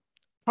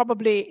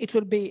 Probably it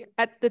will be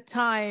at the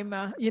time,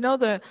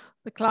 the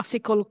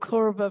classical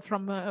curve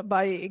from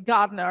by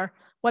Gardner,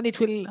 when it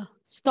will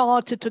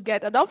start to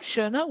get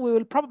adoption, we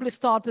will probably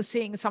start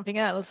seeing something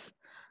else.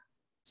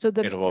 So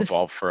that it'll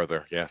evolve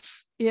further,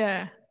 yes.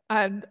 Yeah,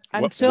 and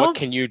what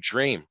can you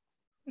dream?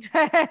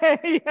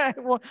 Yeah,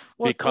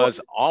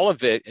 because all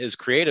of it is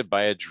created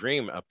by a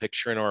dream, a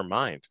picture in our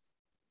mind.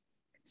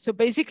 So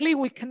basically,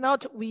 we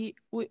cannot. We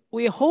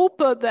hope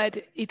that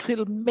it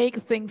will make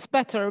things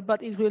better,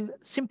 but it will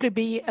simply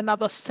be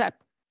another step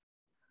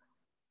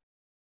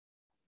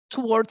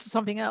towards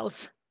something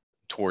else.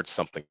 Towards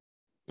something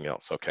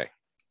else. Okay,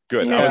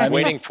 good. Yeah. I was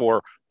waiting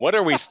for what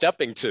are we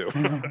stepping to?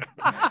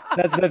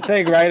 That's the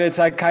thing, right? It's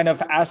like kind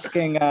of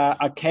asking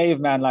a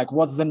caveman, like,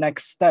 what's the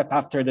next step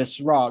after this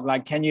rock?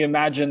 Like, can you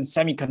imagine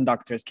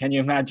semiconductors? Can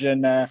you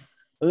imagine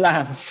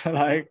lamps?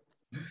 Like.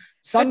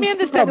 Some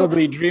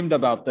probably dreamed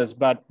about this,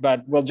 but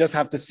we'll just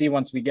have to see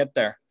once we get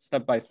there,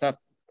 step by step.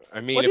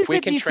 I mean, if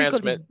we can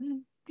transmit...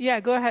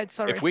 Yeah, go ahead,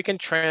 sorry. If we can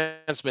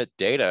transmit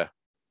data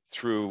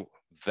through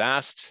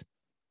vast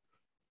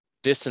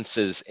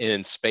distances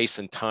in space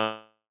and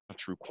time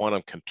through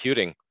quantum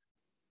computing,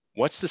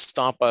 what's to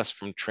stop us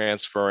from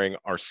transferring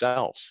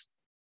ourselves?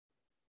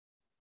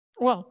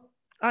 Well,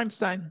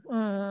 Einstein,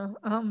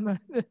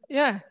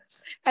 yeah.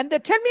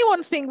 And tell me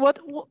one thing,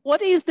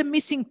 what is the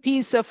missing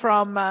piece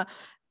from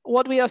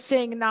what we are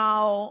saying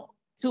now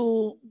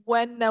to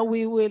when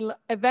we will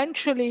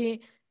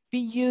eventually be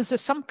using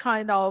some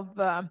kind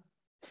of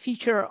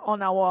feature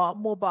on our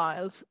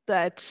mobiles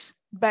that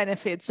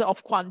benefits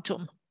of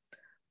quantum?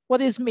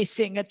 What is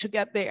missing to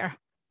get there?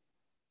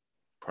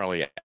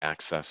 Probably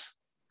access.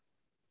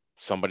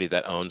 Somebody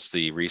that owns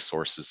the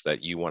resources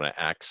that you want to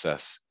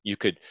access. You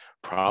could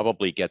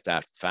probably get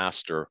that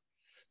faster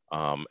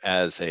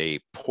as a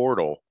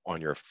portal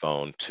on your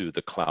phone to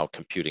the cloud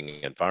computing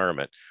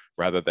environment,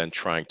 rather than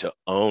trying to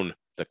own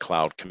the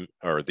cloud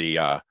or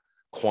the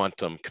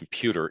quantum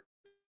computer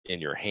in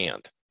your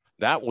hand.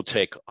 That will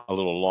take a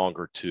little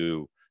longer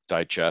to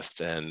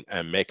digest and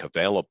make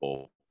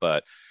available,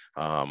 but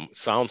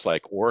sounds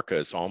like ORCA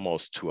is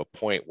almost to a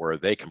point where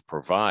they can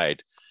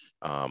provide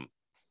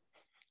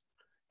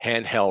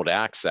handheld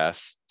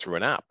access through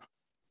an app.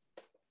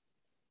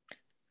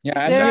 Yeah,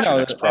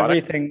 and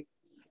everything.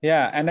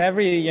 Yeah, and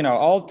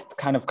all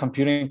kind of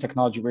computing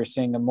technology, we're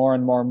seeing a more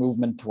and more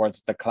movement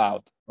towards the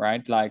cloud,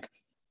 right? Like,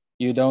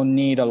 you don't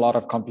need a lot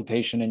of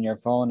computation in your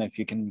phone if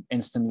you can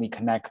instantly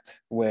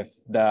connect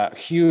with the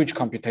huge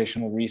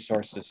computational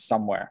resources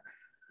somewhere.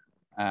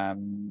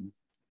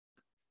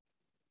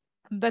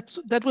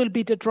 That will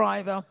be the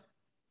driver.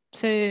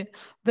 So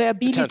the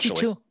ability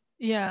to,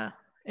 yeah.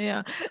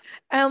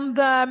 And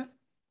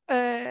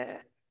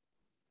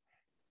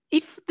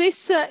if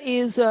this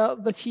is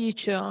the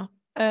future,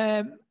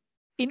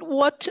 in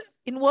what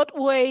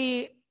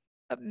way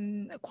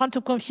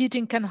quantum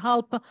computing can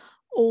help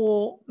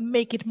or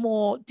make it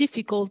more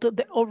difficult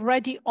the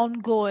already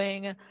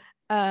ongoing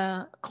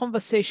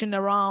conversation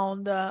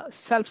around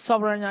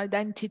self-sovereign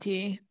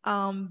identity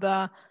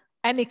and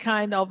any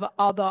kind of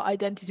other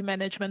identity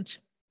management?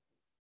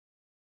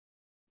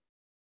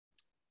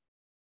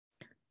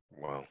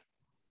 Wow.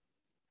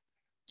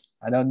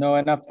 I don't know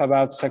enough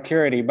about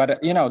security, but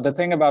the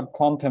thing about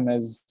quantum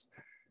is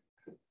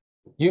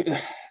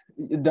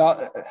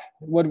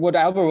what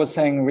Albert was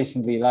saying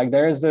recently, like,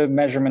 there is the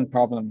measurement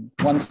problem.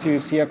 Once you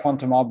see a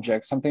quantum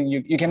object, something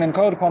you can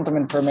encode quantum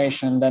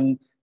information, then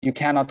you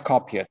cannot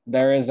copy it.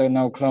 There is a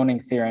no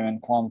cloning theorem in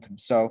quantum.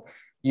 So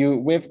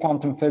with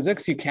quantum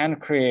physics, you can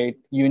create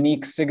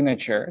unique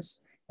signatures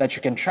that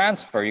you can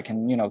transfer, you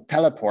can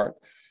teleport,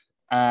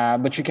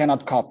 but you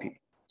cannot copy.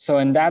 So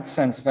in that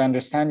sense, if I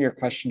understand your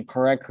question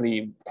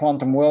correctly,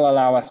 quantum will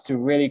allow us to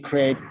really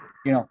create,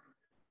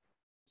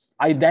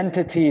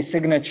 identity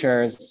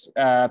signatures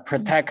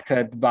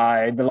protected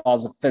by the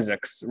laws of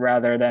physics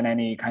rather than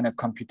any kind of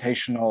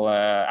computational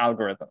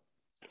algorithm.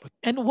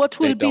 And what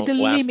will be the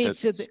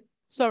limits?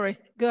 Sorry,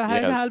 go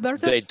ahead,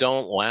 Alberto. They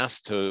don't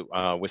last to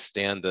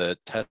withstand the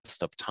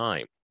test of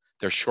time.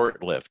 They're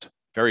short-lived,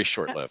 very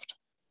short-lived.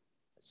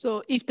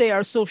 So if they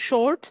are so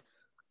short,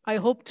 I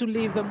hope to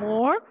live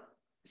more.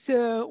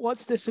 So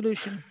what's the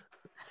solution?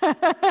 Things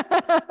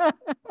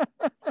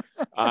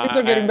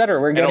are getting better.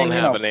 We're getting. I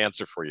don't have an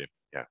answer for you.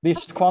 Yeah. These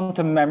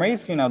quantum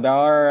memories,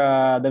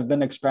 there've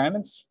been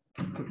experiments,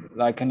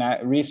 like in a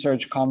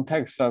research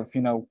context of,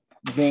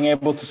 being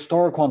able to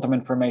store quantum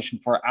information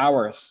for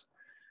hours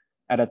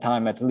at a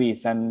time at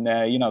least. And,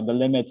 the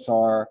limits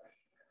are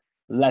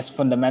less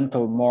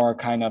fundamental, more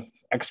kind of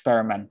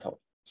experimental.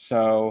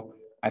 So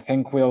I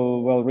think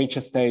we'll reach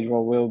a stage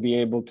where we'll be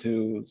able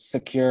to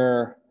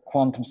secure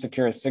quantum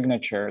secure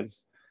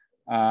signatures,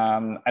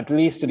 at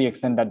least to the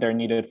extent that they're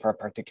needed for a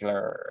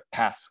particular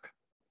task.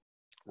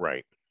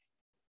 Right.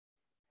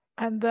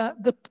 And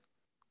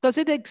does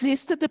it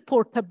exist, the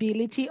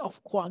portability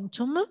of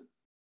quantum?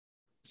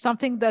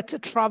 Something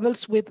that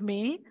travels with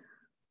me,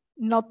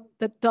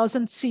 that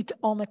doesn't sit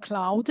on a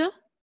cloud?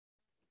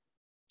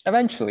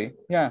 Eventually,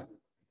 yeah.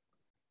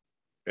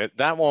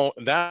 That will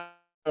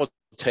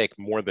take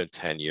more than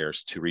 10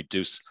 years to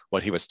reduce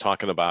what he was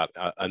talking about,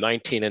 a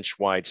 19-inch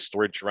wide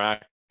storage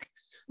rack,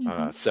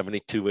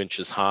 72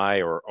 inches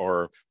high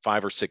or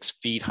 5 or 6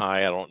 feet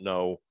high. I don't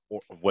know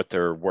what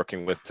they're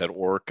working with at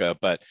ORCA,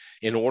 but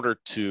in order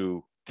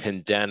to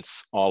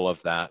condense all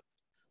of that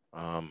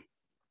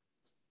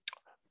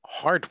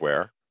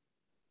hardware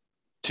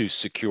to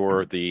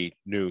secure the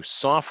new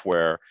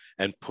software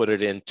and put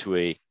it into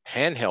a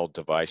handheld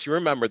device. You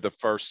remember the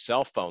first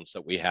cell phones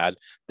that we had,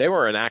 they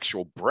were an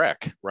actual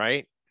brick,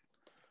 right?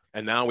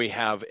 And now we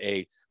have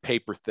a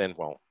paper thin,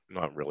 well,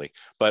 not really,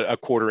 but a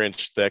 1/4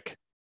 inch thick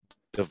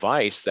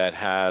device that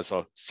has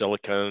a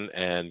silicon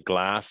and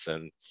glass,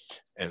 and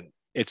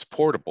it's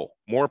portable,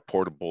 more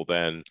portable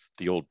than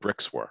the old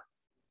bricks were.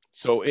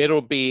 So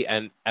it'll be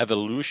an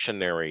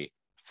evolutionary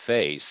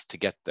phase to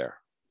get there.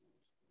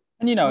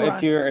 And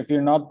if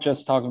you're not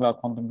just talking about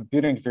quantum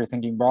computing, if you're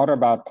thinking broader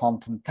about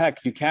quantum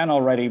tech, you can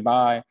already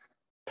buy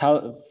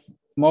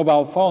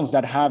mobile phones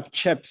that have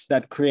chips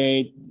that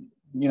create,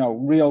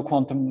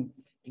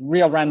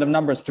 real random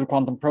numbers through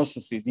quantum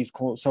processes. These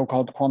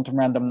so-called quantum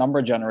random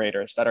number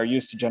generators that are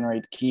used to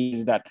generate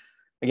keys that,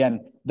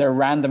 again, their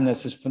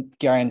randomness is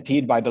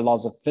guaranteed by the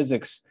laws of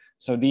physics.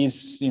 So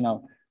these,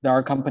 there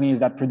are companies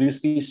that produce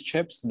these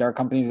chips. There are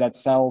companies that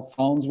sell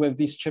phones with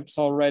these chips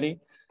already.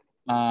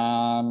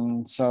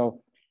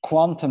 So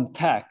quantum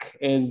tech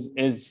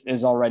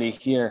is already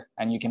here,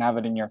 and you can have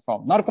it in your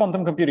phone. Not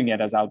quantum computing yet,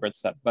 as Albert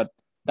said, but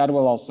that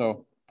will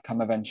also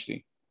come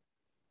eventually.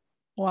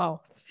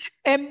 Wow.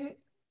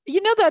 You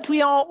know that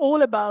we are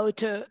all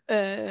about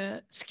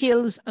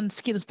skills and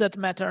skills that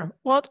matter.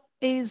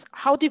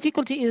 How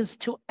difficult it is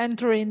to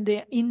enter in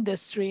the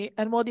industry,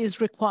 and what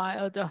is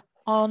required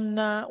on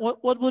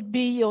what would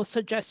be your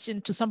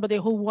suggestion to somebody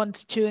who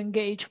wants to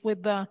engage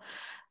with the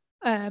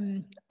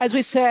as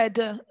we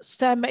said,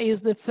 STEM is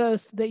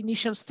the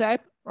initial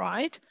step,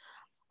 right?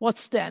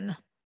 What's then?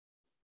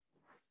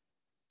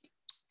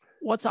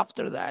 What's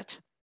after that?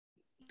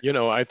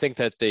 I think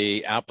that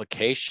the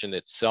application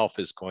itself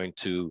is going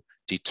to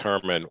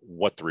determine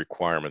what the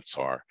requirements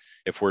are.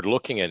 If we're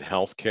looking in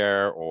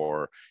healthcare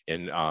or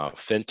in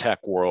fintech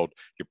world,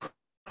 you're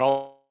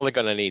probably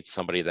going to need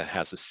somebody that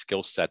has a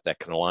skill set that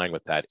can align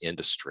with that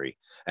industry,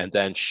 and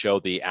then show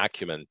the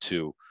acumen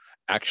to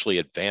actually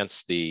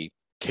advance the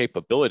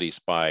capabilities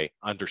by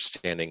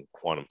understanding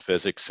quantum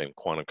physics and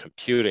quantum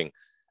computing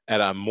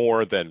at a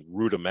more than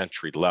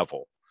rudimentary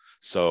level.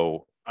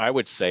 So I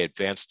would say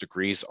advanced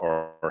degrees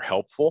are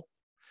helpful,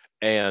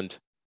 and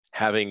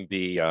having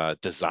the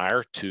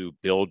desire to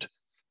build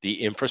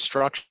the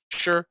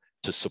infrastructure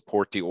to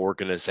support the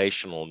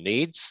organizational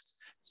needs,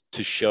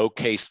 to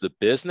showcase the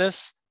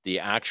business, the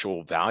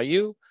actual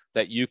value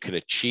that you can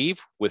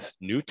achieve with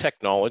new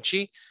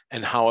technology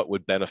and how it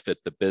would benefit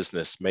the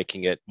business,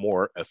 making it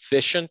more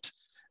efficient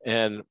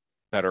and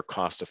better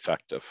cost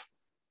effective.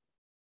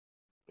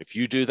 If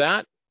you do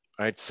that,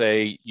 I'd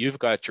say you've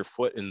got your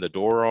foot in the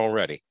door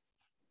already.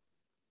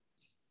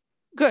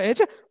 Good.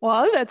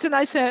 Well, that's a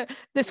nice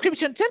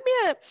description. Tell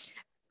me,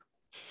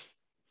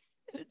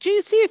 do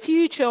you see a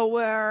future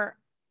where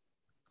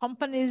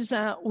companies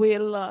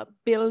will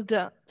build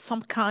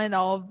some kind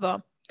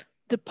of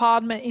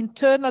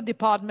internal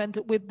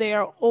department with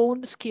their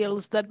own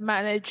skills that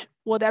manage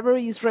whatever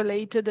is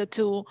related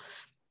to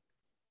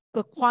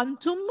the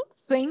quantum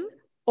thing?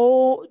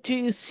 Or do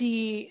you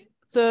see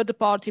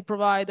third-party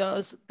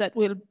providers that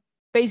will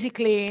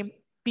basically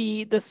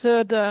be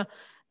the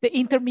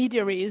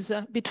intermediaries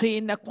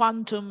between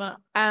quantum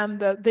and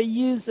the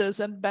users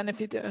and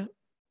benefit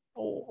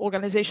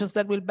organizations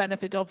that will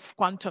benefit of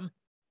quantum?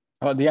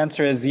 Well, the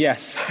answer is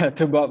yes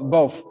to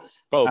both.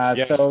 Both,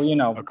 yes. So, you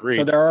know, Agreed.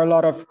 so there are a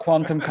lot of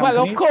quantum companies.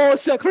 Well, of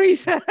course,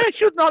 Chris, I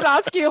should not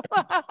ask you.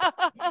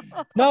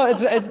 No,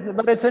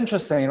 but it's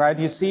interesting, right?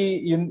 You see,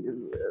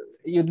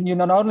 you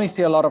not only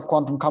see a lot of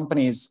quantum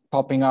companies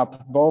popping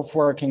up, both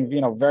working,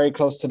 you know, very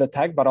close to the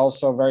tech, but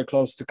also very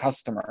close to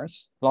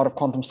customers. A lot of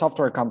quantum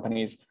software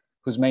companies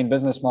whose main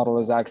business model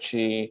is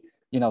actually,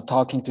 you know,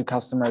 talking to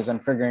customers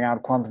and figuring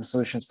out quantum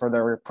solutions for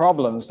their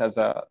problems as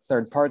a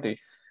third party.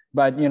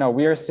 But, you know,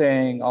 we are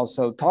saying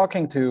also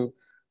talking to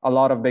a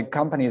lot of big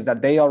companies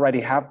that they already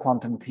have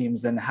quantum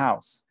teams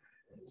in-house,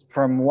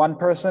 from one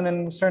person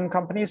in certain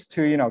companies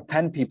to, you know,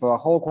 10 people, a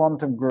whole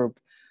quantum group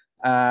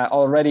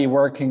already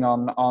working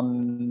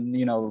on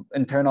you know,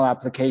 internal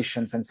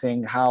applications and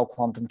seeing how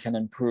quantum can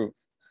improve.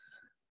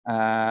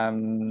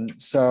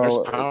 So there's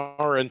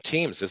power in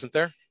teams, isn't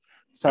there?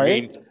 Sorry?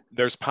 I mean,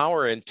 there's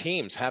power in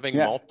teams. Having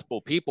multiple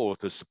people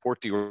to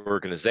support the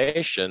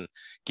organization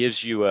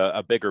gives you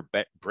a bigger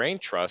brain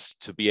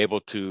trust to be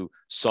able to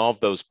solve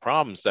those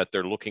problems that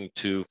they're looking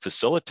to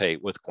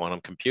facilitate with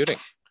quantum computing.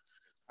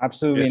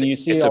 Absolutely. And you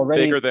see it's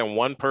already a bigger than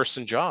one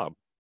person job.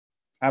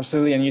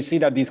 Absolutely. And you see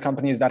that these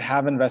companies that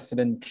have invested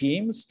in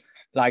teams,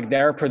 like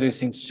they're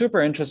producing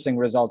super interesting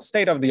results,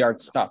 state-of-the-art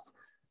stuff.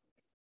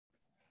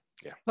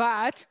 Yeah.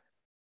 But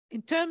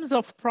in terms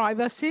of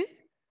privacy,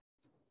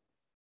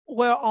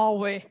 where are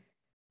we?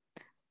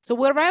 So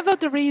wherever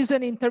there is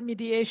an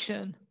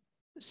intermediation,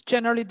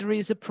 generally there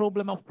is a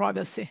problem of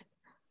privacy.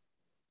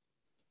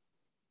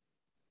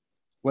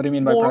 What do you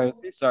mean by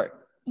privacy? Sorry.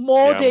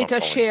 More data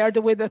shared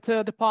with a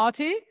third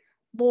party,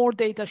 more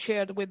data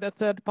shared with the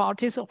third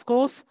parties, of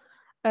course,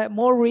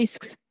 more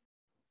risks.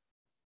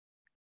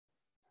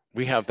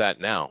 We have that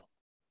now.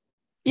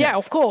 Yeah,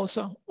 of course.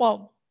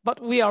 Well,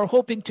 but we are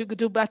hoping to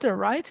do better,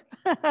 right?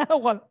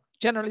 Well,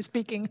 generally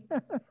speaking.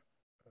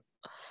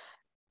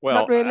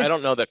 Well, really. I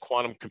don't know that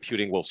quantum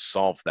computing will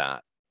solve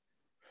that.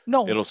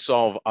 No. It'll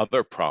solve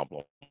other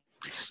problems.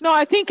 No,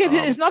 I think it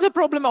is not a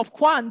problem of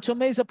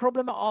quantum, it's a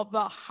problem of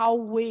how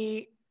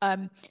we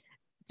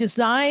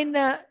design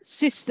a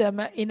system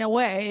in a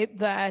way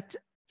that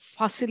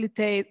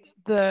facilitate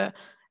the,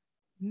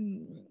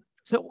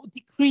 so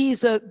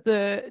decrease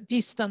the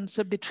distance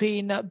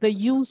between the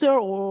user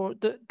or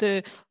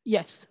the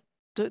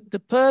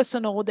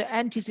person or the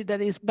entity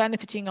that is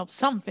benefiting of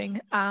something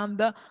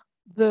and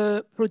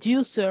the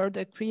producer,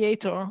 the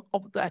creator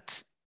of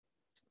that.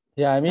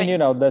 Yeah, I mean, you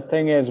know, the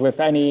thing is with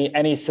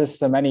any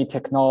system, any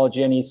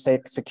technology, any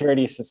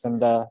security system,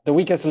 the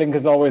weakest link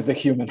is always the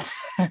human.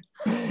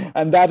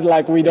 And that,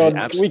 like, we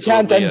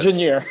can't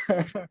engineer.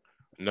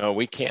 No,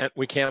 we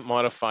can't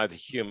modify the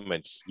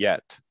human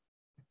yet.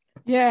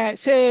 Yeah,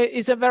 so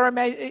it's a very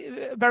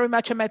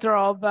much a matter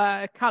of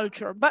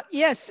culture. But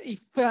yes,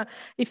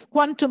 if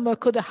quantum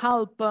could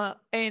help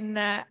in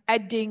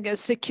adding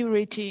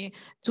security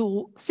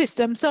to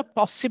systems,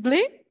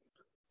 possibly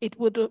it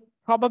would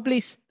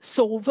probably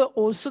solve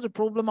also the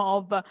problem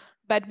of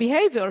bad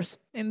behaviors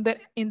in the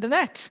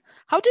net.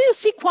 How do you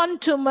see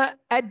quantum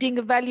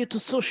adding value to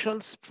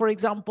socials, for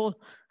example,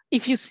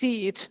 if you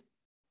see it?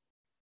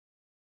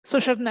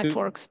 Social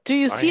networks, do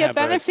you see a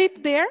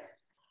benefit there?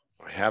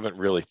 I haven't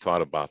really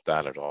thought about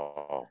that at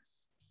all.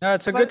 No,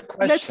 it's a good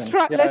question.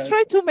 Let's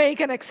try to make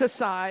an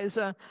exercise.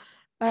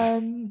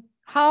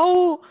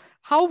 How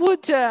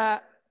would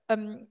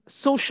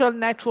social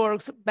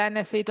networks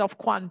benefit of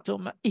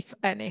quantum, if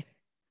any?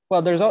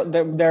 Well,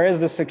 there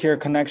is the secure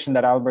connection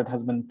that Albert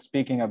has been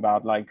speaking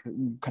about, like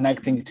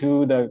connecting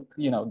to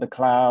the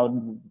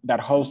cloud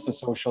that hosts the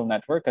social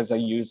network as a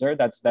user.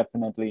 That's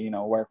definitely,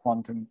 where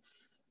quantum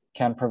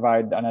can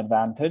provide an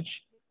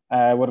advantage.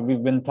 What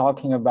we've been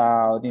talking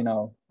about,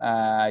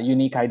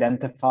 unique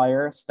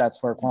identifiers,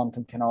 that's where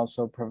quantum can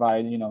also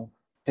provide,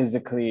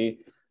 physically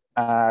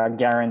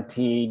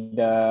guaranteed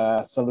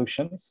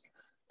solutions.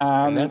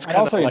 And that's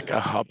kind of like a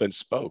hub and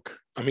spoke.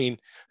 I mean,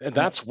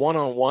 that's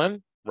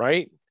one-on-one,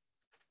 right?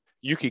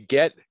 You could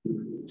get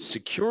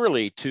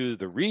securely to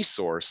the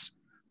resource,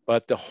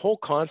 but the whole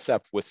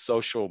concept with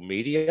social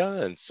media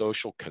and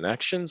social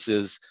connections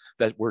is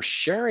that we're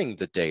sharing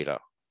the data.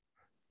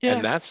 Yeah.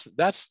 And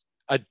that's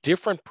a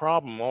different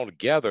problem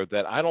altogether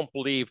that I don't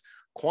believe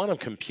quantum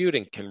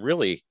computing can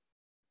really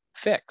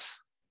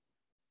fix.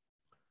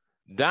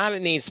 That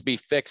it needs to be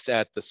fixed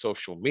at the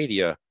social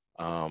media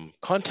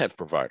content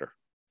provider.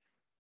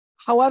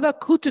 However,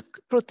 could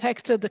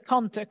protect the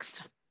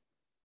context,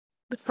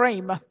 the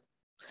frame,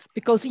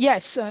 because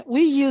yes,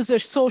 we use the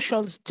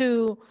socials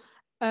to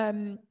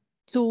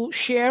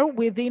share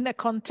within a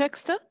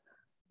context.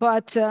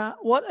 But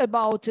what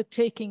about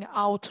taking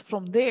out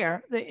from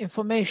there the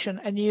information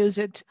and use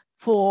it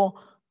for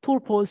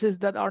purposes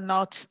that are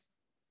not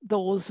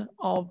those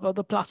of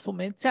the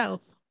platform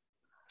itself?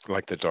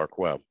 Like the dark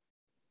web.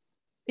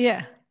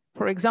 Yeah,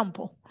 for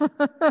example.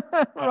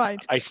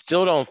 Right. I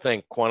still don't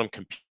think quantum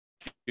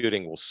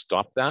computing will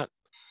stop that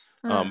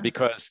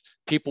because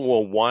people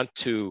will want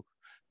to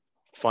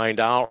find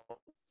out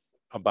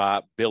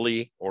about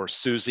Billy or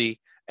Susie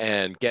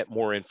and get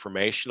more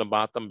information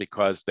about them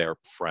because they're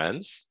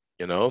friends,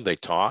 they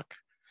talk.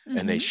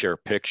 and they share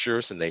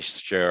pictures and they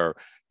share,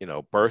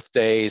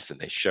 birthdays and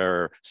they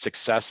share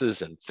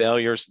successes and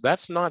failures.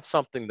 That's not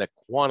something that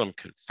quantum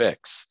can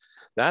fix.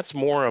 That's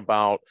more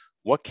about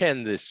what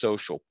can the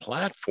social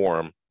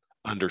platform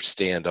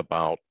understand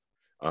about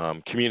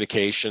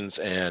communications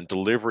and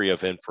delivery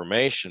of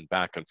information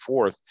back and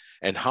forth,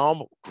 and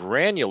how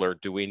granular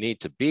do we need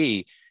to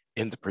be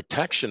in the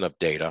protection of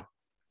data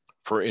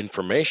for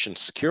information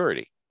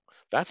security.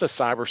 That's a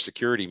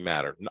cybersecurity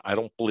matter. I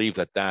don't believe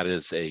that that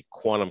is a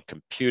quantum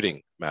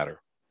computing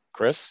matter.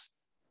 Chris?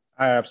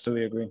 I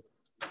absolutely agree.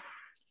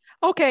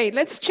 Okay,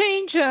 let's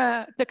change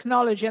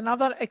technology,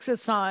 another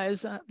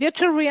exercise.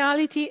 Virtual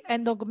reality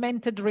and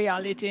augmented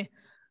reality.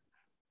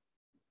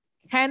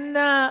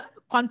 Can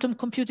quantum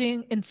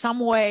computing in some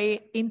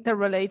way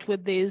interrelate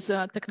with these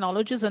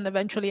technologies and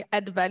eventually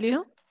add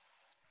value?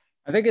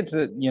 I think it's,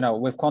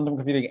 with quantum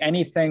computing,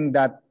 anything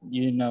that,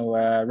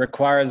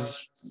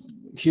 requires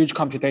huge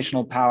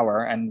computational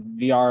power, and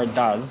VR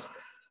does,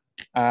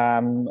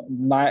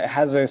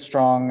 has a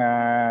strong,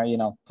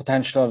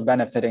 potential of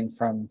benefiting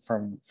from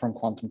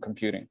quantum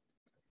computing.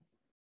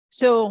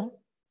 So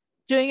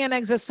doing an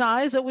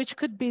exercise, which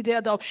could be the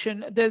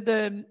adoption,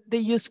 the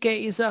use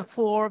case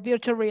for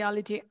virtual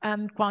reality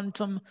and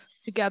quantum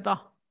together?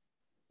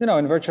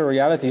 In virtual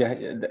reality,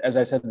 as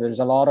I said, there's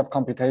a lot of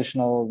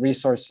computational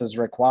resources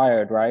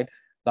required, right?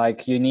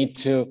 Like you need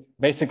to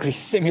basically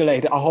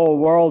simulate a whole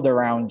world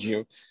around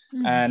you.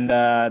 And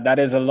that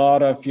is a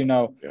lot of,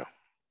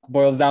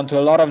 boils down to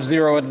a lot of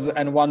zeros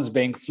and ones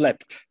being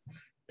flipped.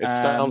 It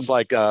sounds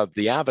like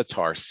the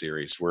Avatar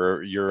series,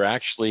 where you're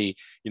actually,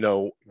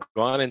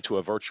 gone into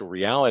a virtual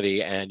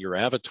reality and your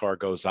avatar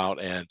goes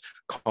out and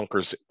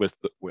conquers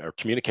or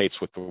communicates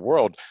with the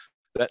world.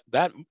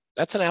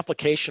 That's an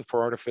application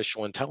for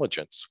artificial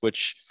intelligence,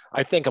 which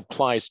I think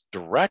applies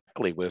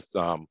directly with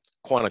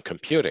quantum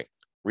computing.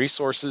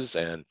 Resources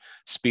and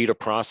speed of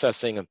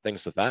processing and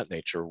things of that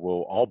nature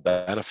will all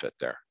benefit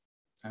there.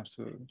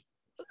 Absolutely.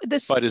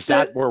 But is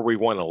that where we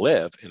want to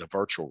live, in a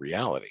virtual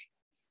reality?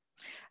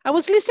 I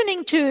was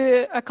listening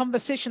to a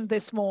conversation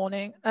this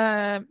morning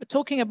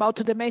talking about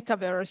the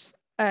metaverse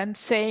and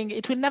saying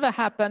it will never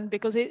happen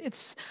because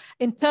it's,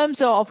 in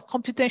terms of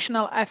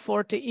computational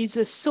effort, is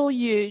so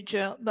huge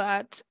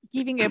that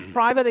giving a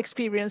private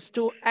experience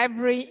to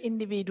every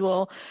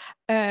individual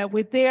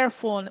with their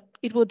phone,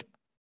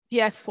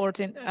 the effort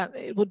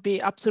it would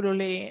be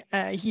absolutely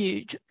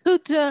huge.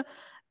 Could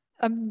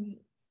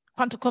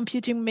quantum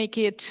computing make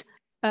it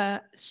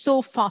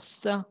so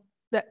faster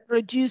that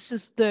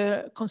reduces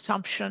the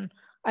consumption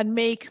and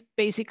make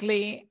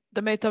basically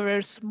the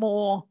metaverse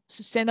more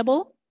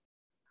sustainable?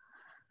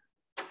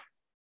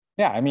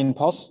 Yeah, I mean,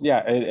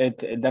 it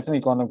definitely,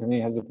 quantum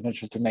computing has the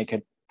potential to make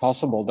it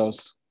possible.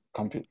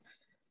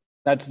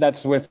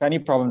 That's with any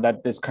problem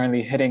that is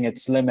currently hitting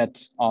its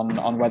limit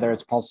on whether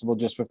it's possible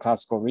just with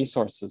classical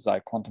resources.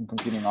 Like quantum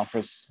computing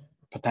offers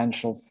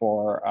potential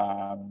for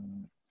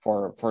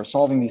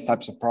solving these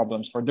types of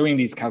problems, for doing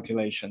these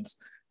calculations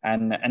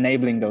and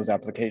enabling those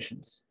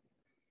applications.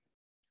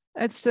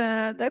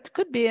 That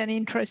could be an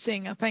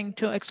interesting thing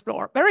to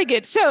explore. Very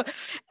good. So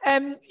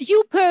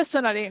you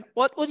personally,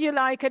 what would you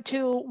like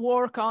to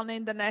work on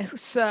in the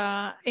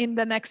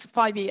next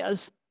 5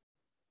 years?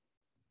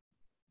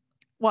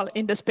 Well,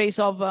 in the space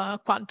of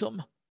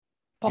quantum,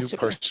 possibly. You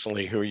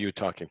personally, who are you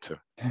talking to?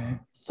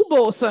 To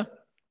both.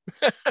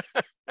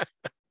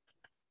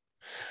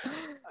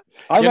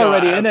 I'm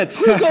already in it.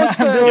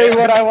 I'm doing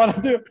what I want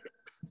to do.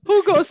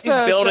 Who goes first?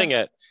 He's building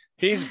it.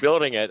 He's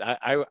building it.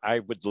 I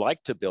would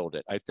like to build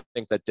it. I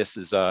think that this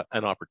is an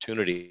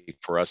opportunity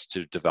for us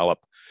to develop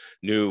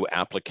new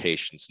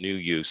applications, new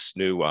use,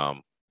 new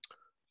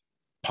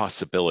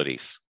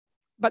possibilities.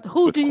 But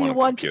who do you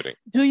want?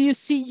 Do you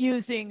see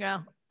using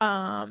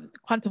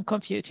quantum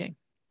computing?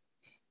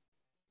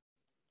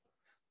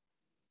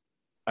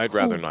 I'd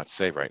rather not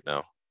say right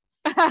now.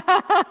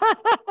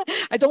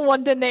 I don't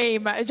want the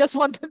name. I just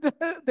want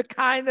the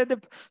kind of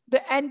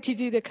the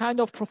entity, the kind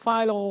of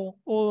profile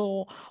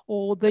or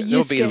the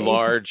use case. It'll be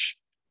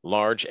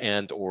large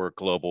and or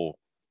global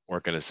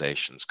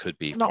organizations. Could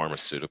be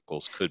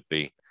pharmaceuticals. Could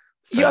be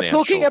financial. You are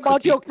talking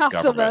about your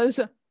customers.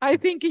 Government. I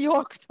think you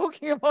are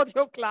talking about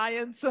your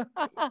clients.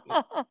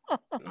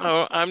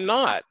 No, I'm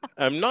not.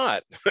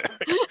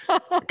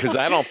 Because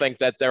I don't think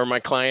that they're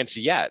my clients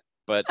yet,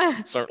 but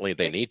certainly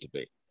they need to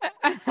be.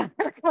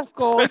 Of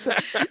course.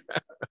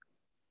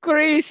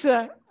 Chris,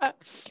 tell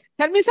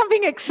me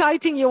something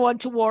exciting you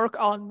want to work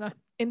on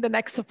in the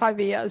next 5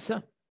 years.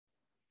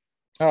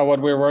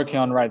 What we're working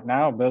on right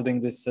now, building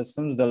these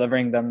systems,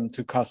 delivering them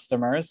to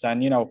customers,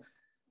 and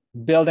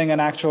building an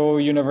actual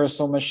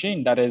universal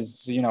machine that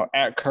is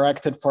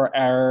corrected for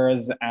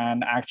errors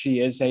and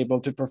actually is able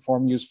to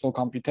perform useful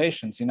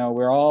computations.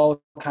 We're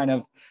all kind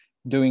of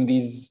doing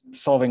these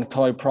solving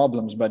toy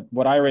problems, but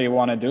what I really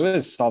want to do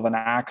is solve an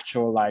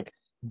actual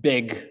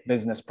big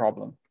business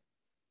problem.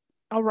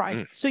 All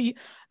right. So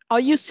are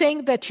you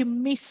saying that you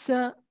miss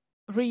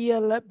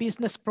real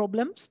business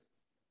problems?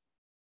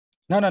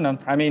 No.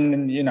 I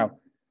mean,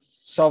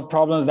 solve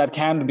problems that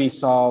can be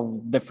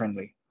solved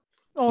differently.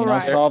 All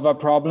right. solve a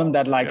problem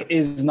that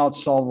is not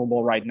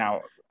solvable right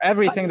now.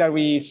 Everything that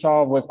we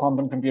solve with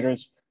quantum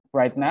computers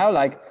right now,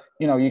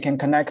 you can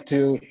connect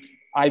to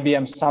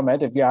IBM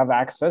Summit if you have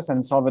access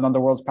and solve it on the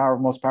world's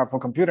most powerful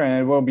computer,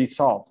 and it will be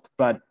solved.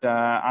 But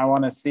I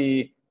want to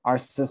see our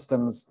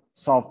systems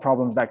solve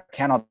problems that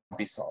cannot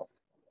be solved.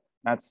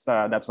 That's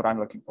what I'm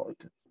looking forward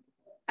to.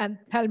 And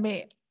tell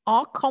me,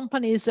 are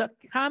companies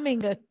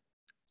coming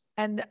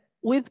and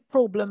with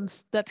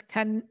problems that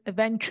can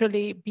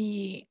eventually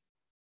be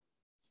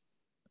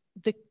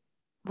the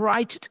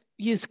right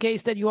use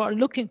case that you are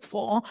looking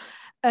for?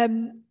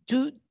 Is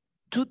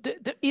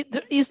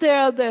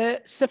there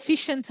the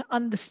sufficient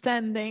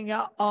understanding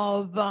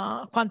of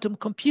quantum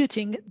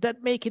computing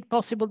that make it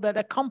possible that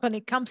a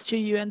company comes to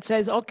you and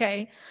says,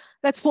 okay,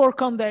 let's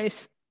work on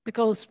this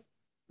because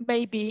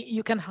maybe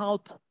you can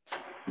help?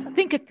 I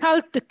think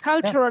the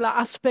cultural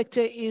aspect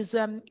is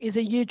a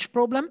huge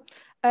problem.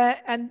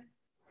 And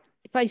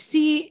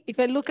if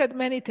I look at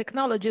many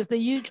technologies, the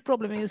huge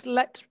problem is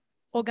let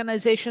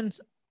organizations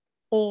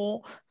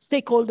or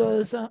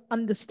stakeholders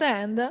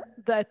understand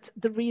that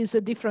there is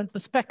a different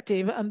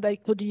perspective and they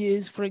could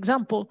use, for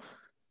example,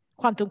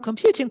 quantum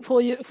computing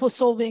for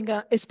solving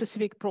a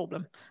specific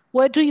problem.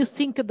 Where do you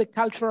think the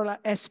cultural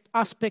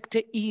aspect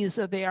is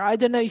there? I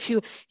don't know if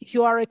you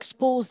are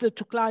exposed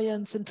to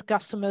clients and to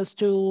customers,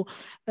 to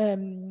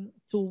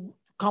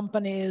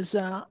companies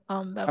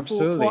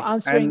for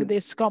answering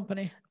this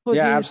company.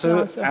 Yeah,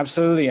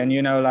 absolutely. And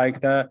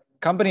the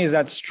companies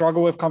that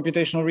struggle with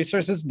computational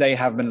resources, they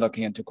have been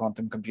looking into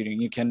quantum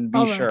computing. You can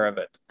be sure of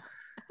it.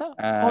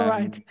 All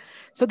right.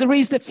 So there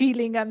is the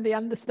feeling and the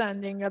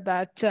understanding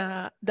that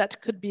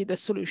that could be the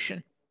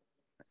solution.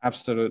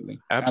 Absolutely.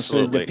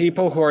 The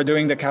people who are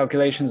doing the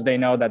calculations, they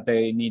know that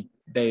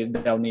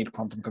they'll need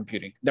quantum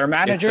computing. Their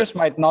managers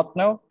might not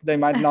know. They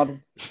might not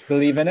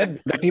believe in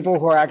it. The people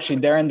who are actually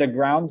there in the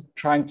ground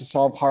trying to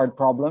solve hard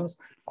problems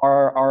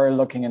are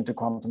looking into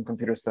quantum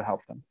computers to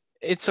help them.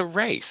 It's a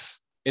race.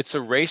 It's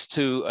a race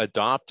to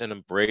adopt and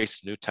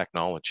embrace new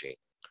technology.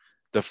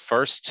 The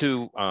first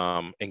to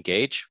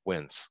engage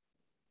wins.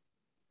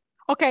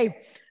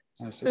 Okay,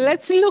 absolutely.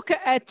 Let's look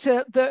at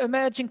the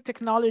emerging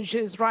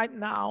technologies right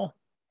now.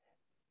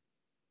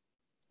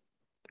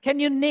 Can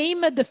you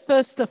name the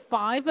first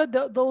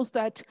 5, those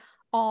that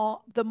are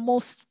the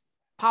most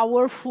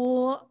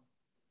powerful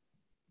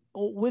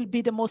or will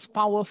be the most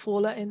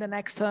powerful in the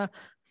next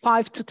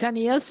 5 to 10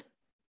 years?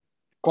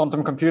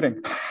 Quantum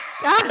computing.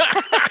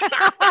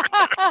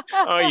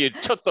 Oh, you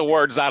took the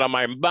words out of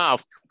my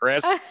mouth,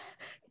 Chris.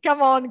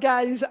 Come on,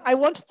 guys. I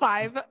want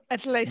 5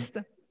 at least.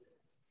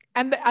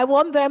 And I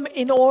want them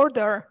in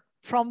order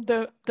from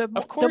the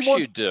of course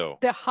you do.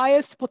 The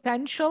highest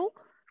potential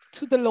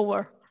to the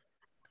lower.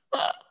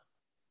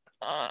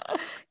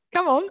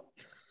 Come on.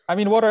 I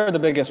mean, what are the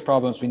biggest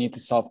problems we need to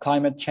solve?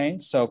 Climate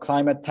change. So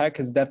climate tech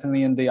is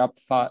definitely in the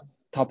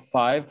top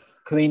 5.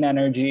 Clean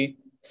energy,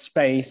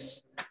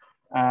 space,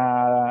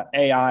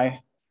 AI.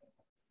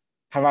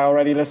 Have I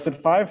already listed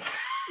 5?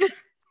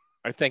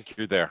 I think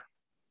you're there.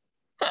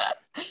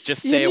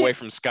 Just stay away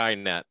from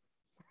Skynet.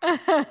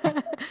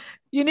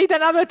 You need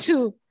another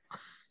 2.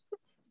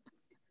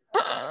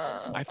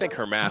 I think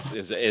her math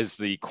is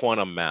the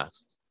quantum math.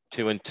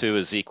 2 and 2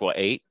 is equal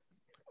 8.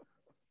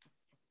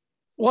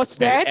 What's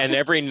that? And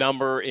every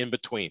number in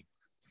between.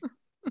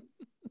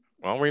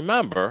 Well,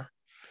 remember,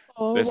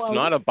 it's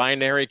not a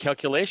binary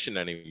calculation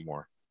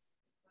anymore.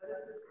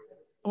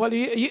 Well,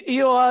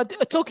 you are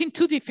talking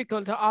too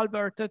difficult,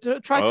 Albert.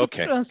 Try to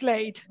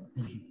translate.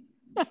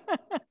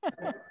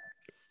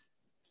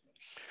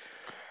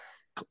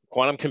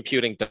 Quantum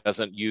computing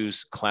doesn't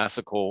use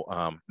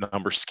classical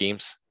number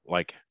schemes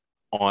like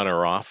on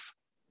or off.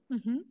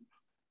 Mm-hmm.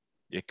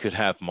 It could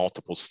have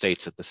multiple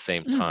states at the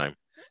same time.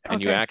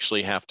 And you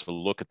actually have to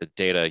look at the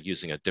data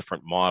using a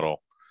different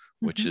model,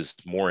 which is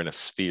more in a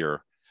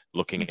sphere,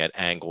 looking at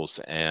angles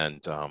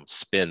and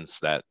spins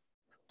that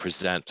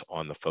present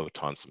on the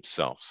photons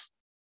themselves.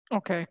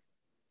 Okay.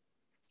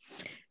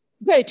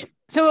 Great.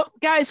 So,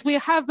 guys, we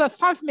have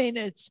 5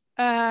 minutes.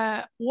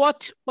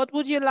 What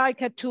would you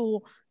like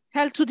to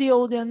tell to the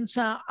audience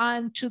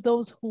and to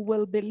those who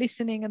will be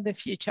listening in the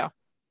future?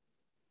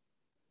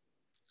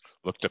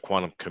 Look to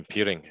quantum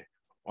computing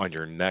on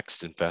your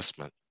next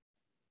investment.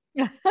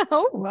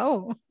 Oh,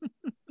 wow.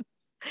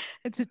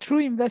 It's a true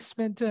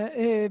investment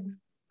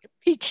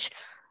pitch.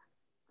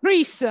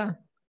 Chris.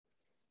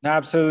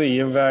 Absolutely.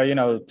 You've,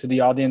 to the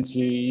audience,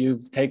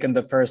 you've taken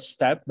the first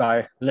step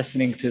by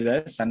listening to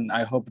this. And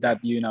I hope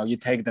that, you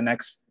take the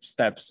next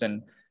steps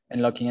in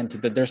looking into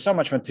that. There's so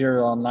much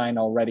material online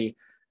already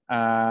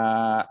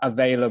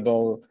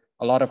available.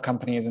 A lot of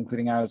companies,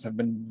 including ours, have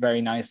been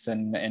very nice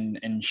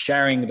in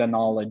sharing the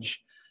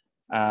knowledge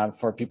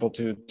for people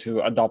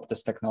to adopt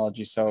this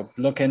technology. So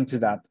look into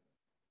that.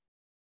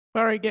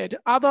 Very good.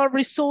 Other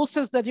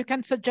resources that you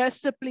can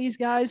suggest, please,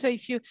 guys,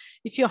 if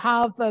you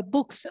have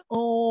books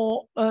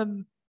or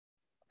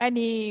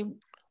any.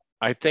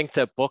 I think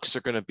that books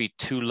are going to be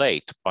too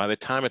late. By the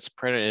time it's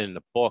printed in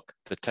the book,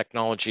 the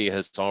technology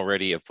has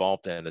already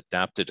evolved and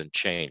adapted and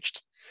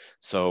changed.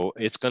 So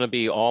it's going to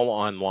be all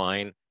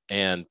online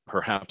and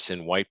perhaps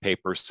in white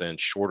papers and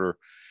shorter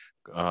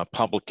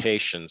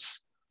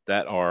publications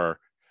that are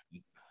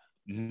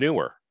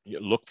newer. You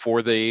look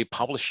for the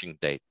publishing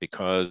date,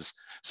 because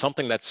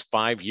something that's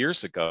 5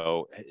 years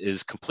ago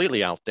is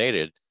completely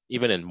outdated,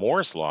 even in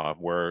Moore's law,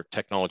 where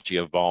technology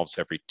evolves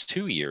every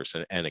 2 years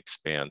and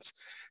expands.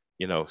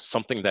 You know,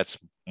 something that's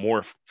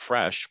more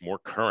fresh, more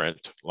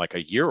current, like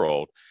a year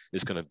old,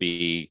 is going to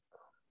be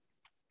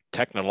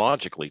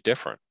technologically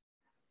different.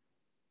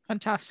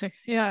 Fantastic.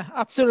 Yeah,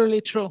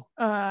 absolutely true.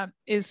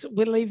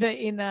 We live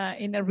in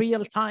a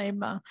real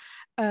time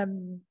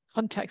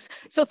context.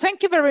 So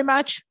thank you very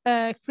much,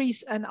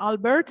 Chris and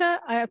Albert.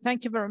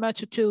 Thank you very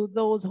much to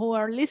those who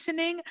are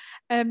listening.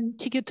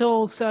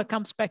 TiiQuTalks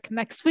comes back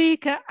next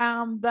week,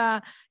 and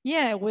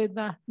yeah, with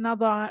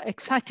another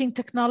exciting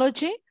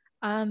technology.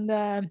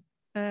 And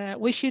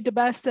wish you the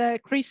best,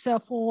 Chris,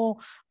 for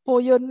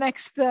your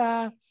next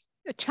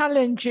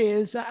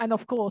challenges, and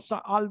of course,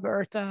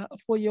 Albert,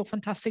 for your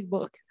fantastic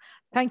book.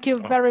 Thank you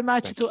very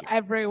much to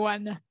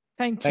everyone.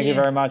 Thank you. Thank you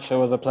very much. It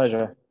was a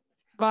pleasure.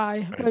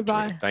 Bye.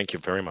 Bye-bye. Thank you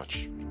very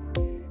much.